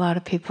think a lot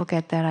of people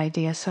get that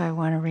idea, so I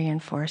want to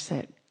reinforce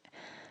it.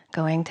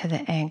 Going to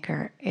the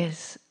anchor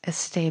is a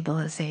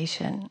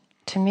stabilization.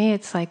 To me,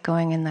 it's like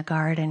going in the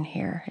garden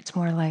here. It's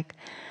more like,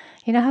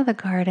 how the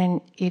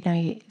garden,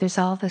 there's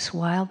all this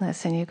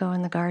wildness, and you go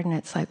in the garden,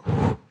 it's like,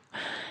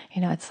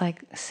 it's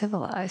like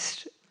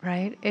civilized,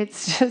 right?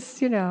 It's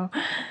just,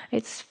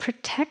 it's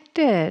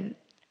protected,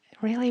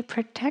 really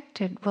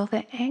protected. Well,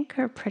 the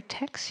anchor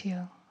protects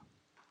you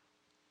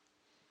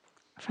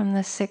from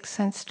the sixth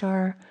sense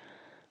door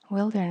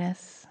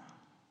wilderness.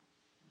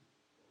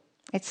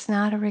 It's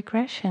not a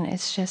regression,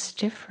 it's just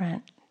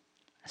different.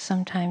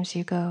 Sometimes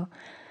you go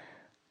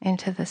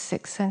into the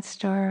sixth sense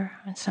door,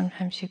 and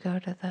sometimes you go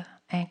to the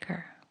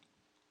anchor.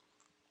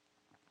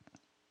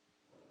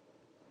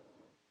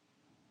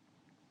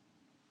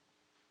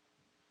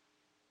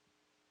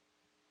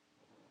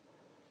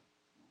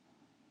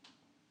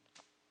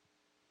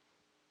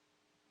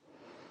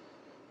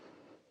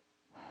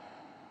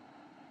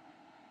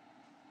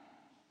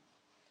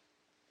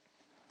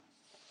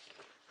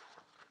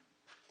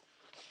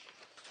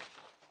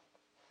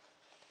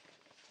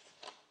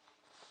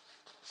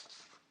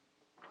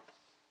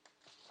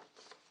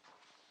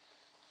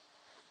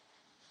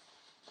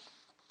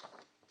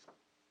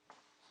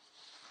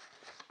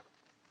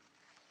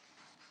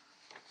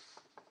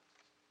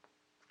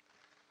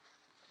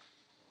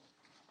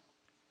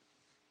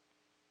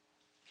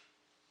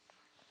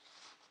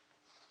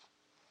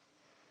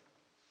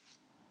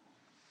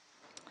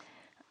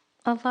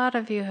 A lot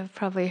of you have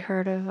probably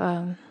heard of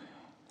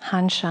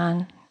Han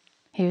Shan.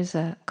 He was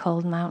a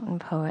cold mountain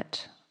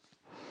poet.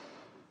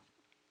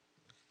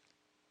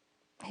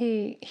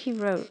 He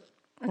wrote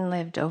and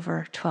lived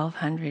over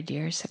 1,200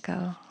 years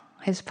ago.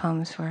 His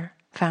poems were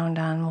found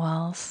on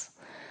walls,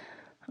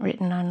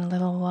 written on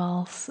little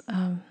walls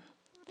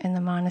in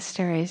the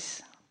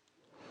monasteries.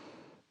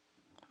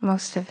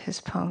 Most of his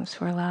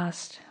poems were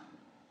lost.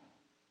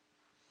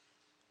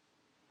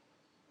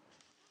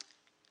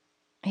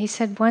 He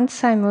said,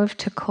 "Once I moved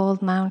to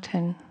Cold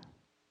Mountain,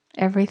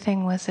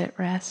 everything was at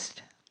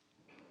rest.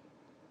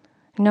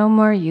 No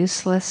more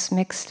useless,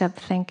 mixed up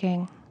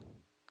thinking.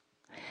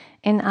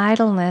 In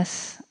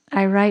idleness,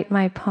 I write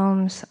my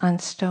poems on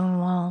stone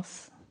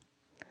walls,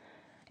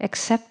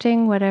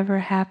 accepting whatever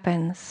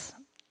happens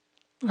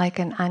like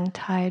an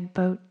untied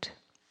boat."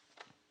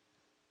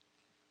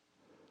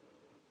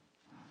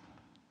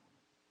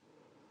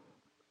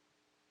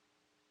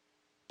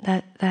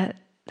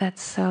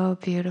 That's so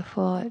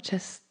beautiful. It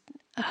just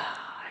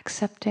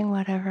accepting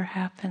whatever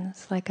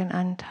happens like an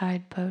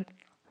untied boat.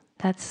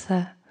 That's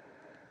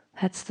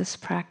this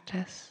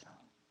practice.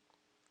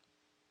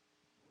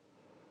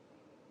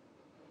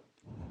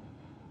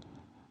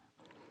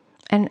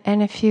 And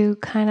if you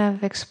kind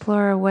of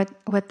explore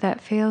what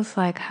that feels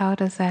like, how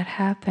does that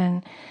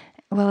happen?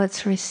 Well,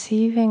 it's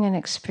receiving an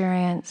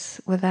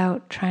experience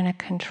without trying to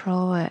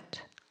control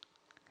it.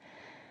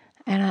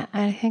 And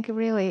I think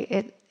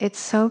really it's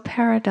so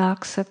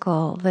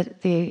paradoxical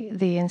that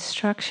the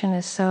instruction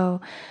is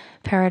so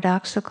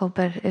paradoxical,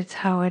 but it's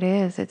how it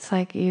is. It's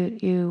like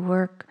you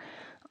work.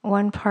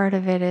 One part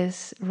of it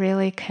is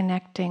really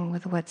connecting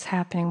with what's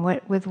happening,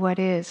 with what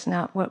is,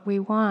 not what we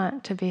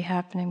want to be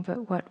happening,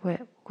 but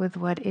with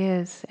what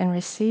is, and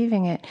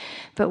receiving it.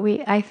 But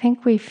I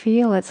think we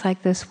feel it's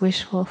like this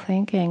wishful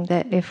thinking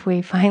that if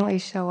we finally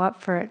show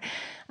up for it,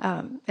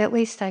 at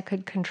least I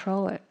could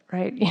control it,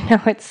 right?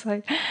 It's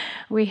like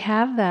we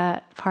have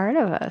that part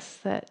of us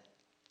that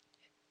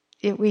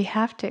we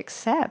have to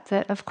accept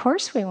that, of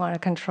course, we want to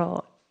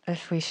control it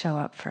if we show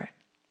up for it.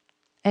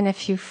 And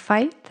if you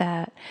fight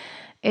that,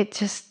 it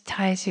just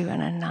ties you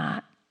in a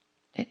knot.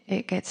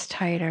 It gets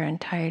tighter and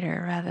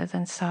tighter rather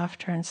than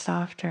softer and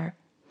softer.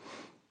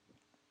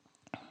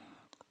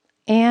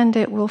 And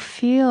it will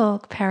feel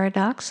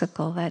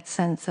paradoxical, that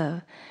sense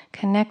of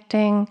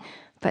connecting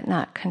but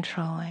not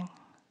controlling.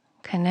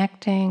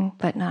 connecting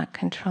but not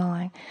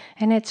controlling.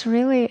 And it's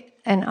really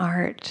an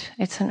art.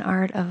 It's an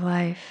art of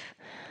life.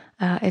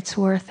 It's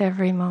worth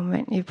every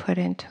moment you put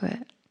into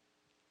it.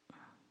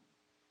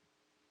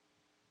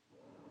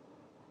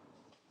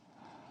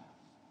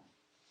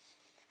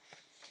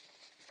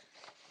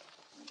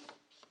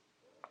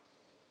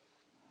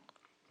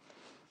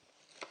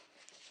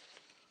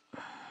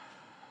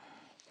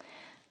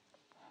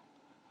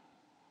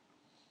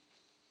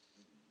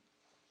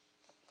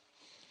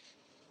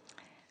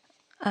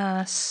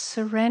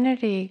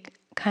 Serenity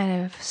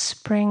kind of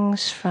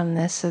springs from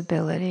this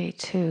ability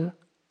to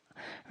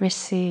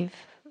receive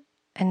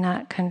and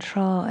not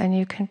control, and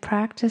you can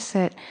practice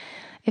it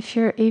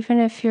even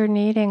if you're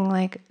needing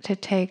like to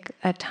take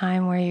a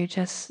time where you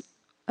just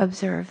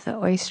observe the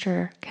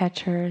oyster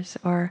catchers,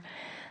 or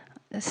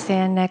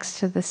stand next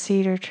to the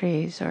cedar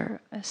trees, or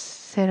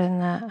sit in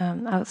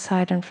the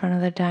outside in front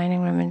of the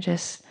dining room and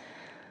just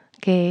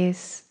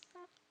gaze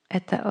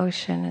at the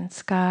ocean and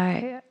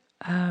sky.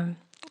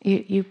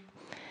 You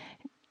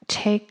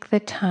take the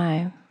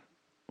time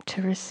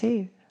to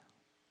receive.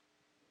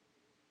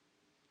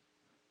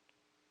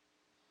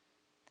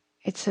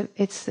 It's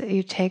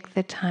you take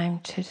the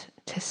time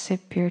to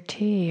sip your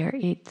tea or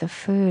eat the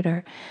food,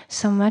 or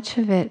so much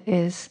of it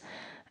is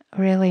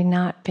really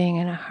not being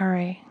in a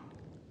hurry.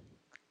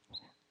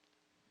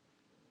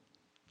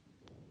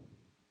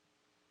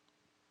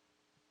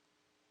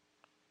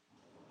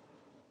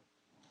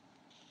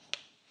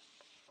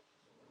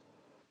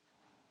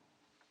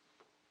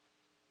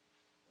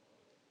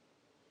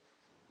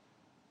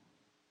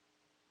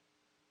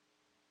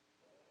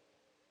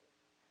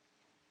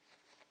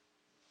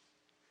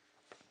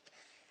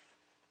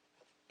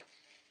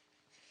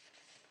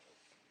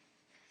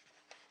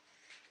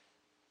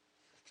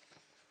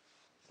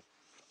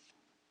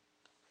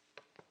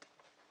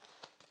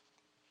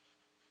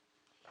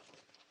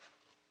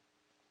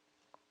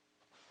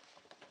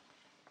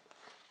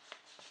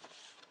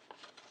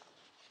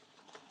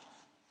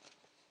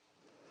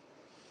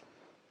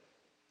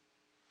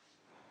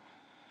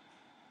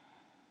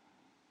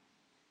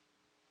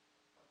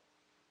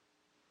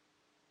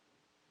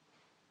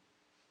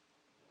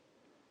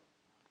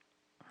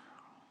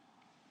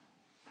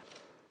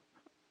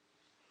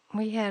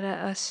 We had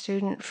a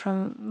student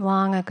from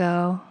long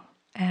ago,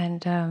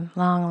 and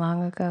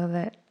long ago,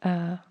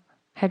 that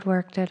had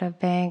worked at a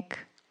bank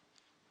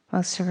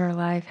most of her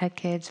life, had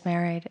kids,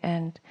 married,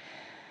 and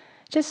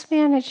just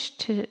managed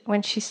to,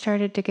 when she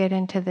started to get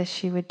into this,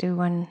 she would do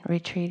one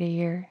retreat a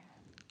year.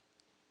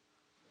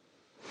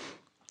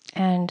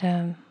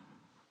 And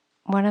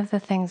one of the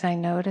things I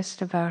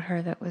noticed about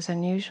her that was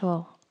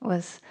unusual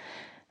was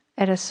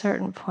at a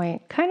certain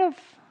point, kind of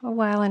a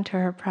while into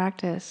her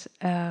practice,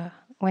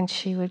 when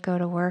she would go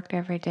to work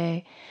every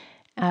day,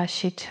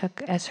 she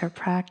took as her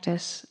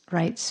practice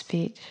right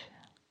speech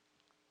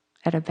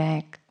at a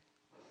bank.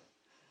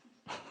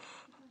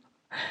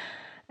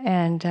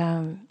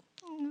 And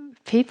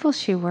people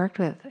she worked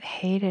with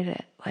hated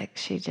it. Like,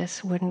 she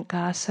just wouldn't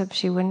gossip.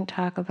 She wouldn't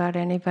talk about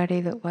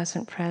anybody that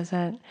wasn't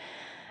present.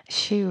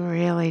 She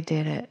really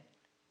did it.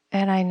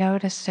 And I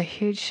noticed a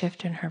huge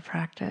shift in her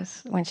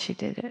practice when she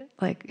did it.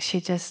 Like,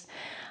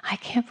 I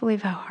can't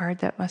believe how hard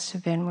that must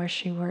have been where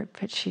she worked,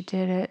 but she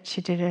did it.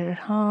 She did it at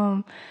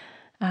home.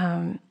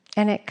 And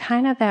it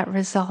kind of, that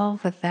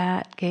resolve with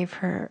that gave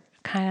her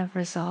kind of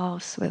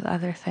resolves with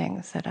other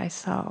things that I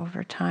saw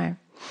over time.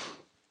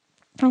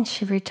 And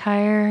she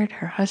retired,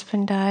 her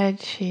husband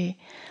died, she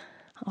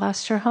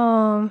lost her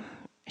home,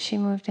 she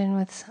moved in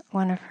with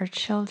one of her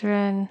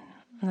children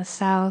in the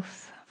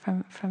South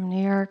from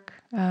New York.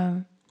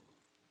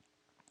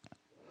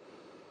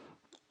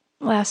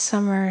 Last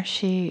summer,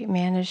 she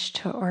managed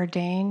to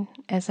ordain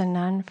as a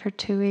nun for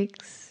 2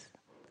 weeks.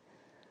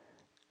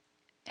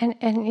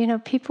 And you know,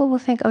 people will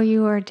think, oh,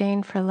 you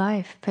ordained for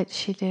life, but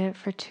she did it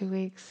for 2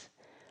 weeks.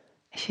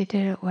 She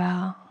did it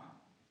well.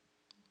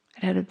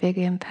 It had a big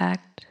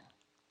impact.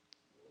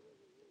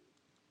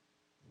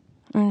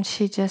 And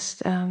she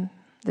just,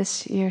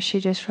 this year, she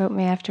just wrote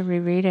me after we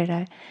read it.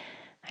 I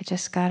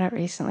just got it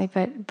recently,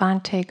 but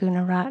Bhante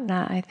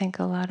Gunaratna, I think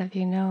a lot of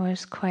you know,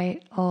 is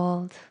quite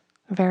old,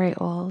 very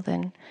old,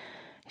 and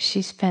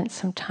she spent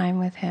some time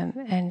with him,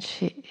 and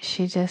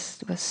she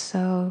just was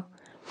so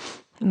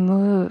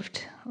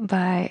moved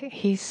by,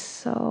 he's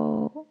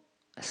so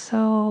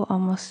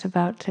almost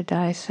about to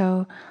die,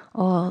 so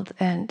old,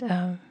 and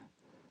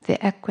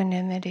the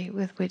equanimity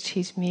with which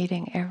he's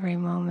meeting every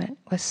moment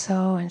was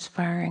so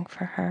inspiring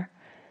for her.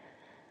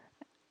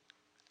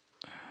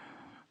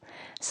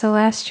 So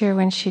last year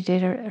when she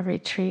did a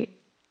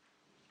retreat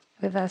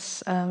with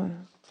us,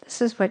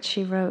 this is what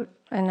she wrote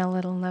in a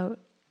little note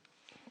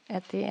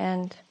at the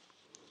end.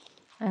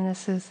 And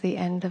this is the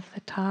end of the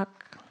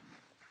talk.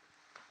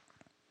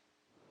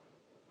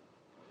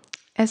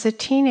 As a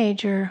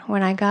teenager,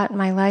 when I got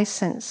my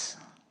license,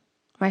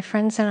 my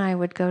friends and I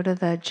would go to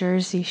the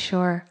Jersey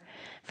Shore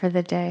for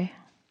the day.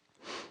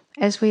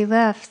 As we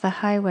left the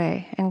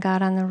highway and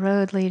got on the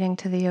road leading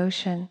to the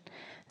ocean,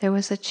 there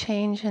was a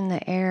change in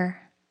the air.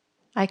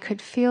 I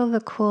could feel the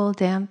cool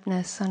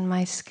dampness on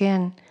my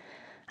skin.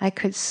 I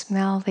could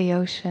smell the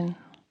ocean.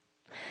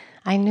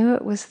 I knew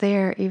it was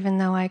there even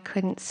though I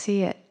couldn't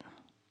see it.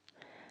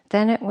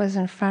 Then it was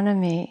in front of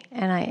me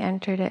and I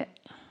entered it.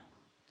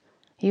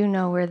 You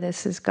know where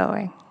this is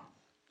going.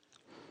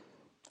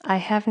 I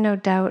have no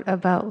doubt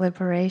about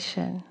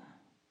liberation.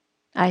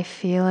 I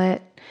feel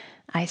it,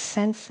 I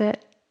sense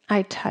it,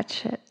 I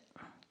touch it.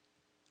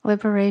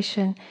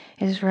 Liberation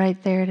is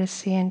right there to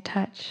see and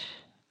touch.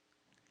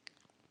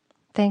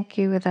 Thank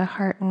you with a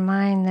heart and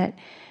mind that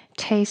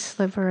tastes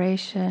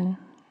liberation,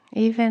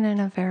 even in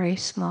a very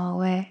small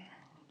way.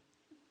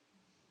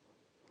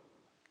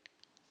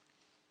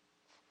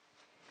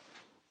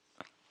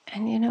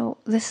 And you know,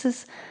 this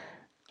is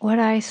what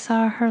I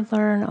saw her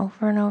learn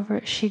over and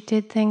over. She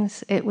did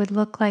things, it would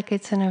look like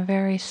it's in a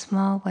very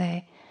small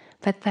way,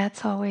 but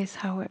that's always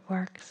how it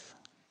works.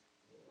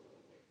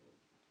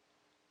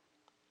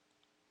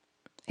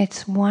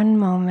 It's one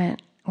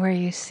moment where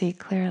you see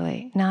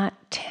clearly, not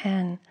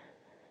 10.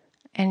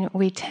 And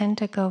we tend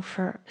to go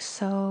for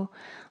so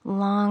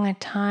long a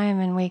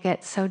time and we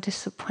get so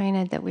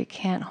disappointed that we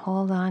can't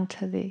hold on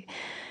to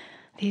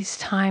these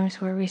times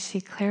where we see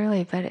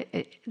clearly.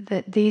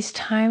 But these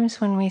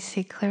times when we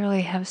see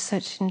clearly have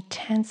such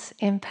intense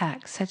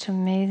impact, such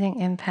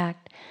amazing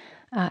impact.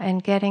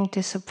 And getting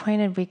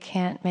disappointed we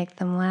can't make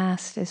them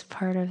last is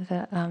part of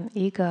the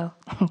ego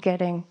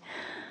getting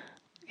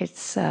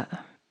its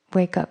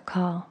wake-up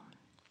call.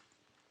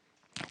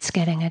 It's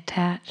getting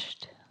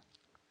attached.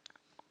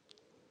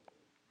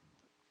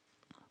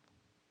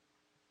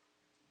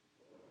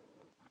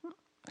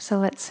 So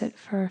let's sit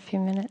for a few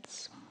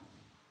minutes.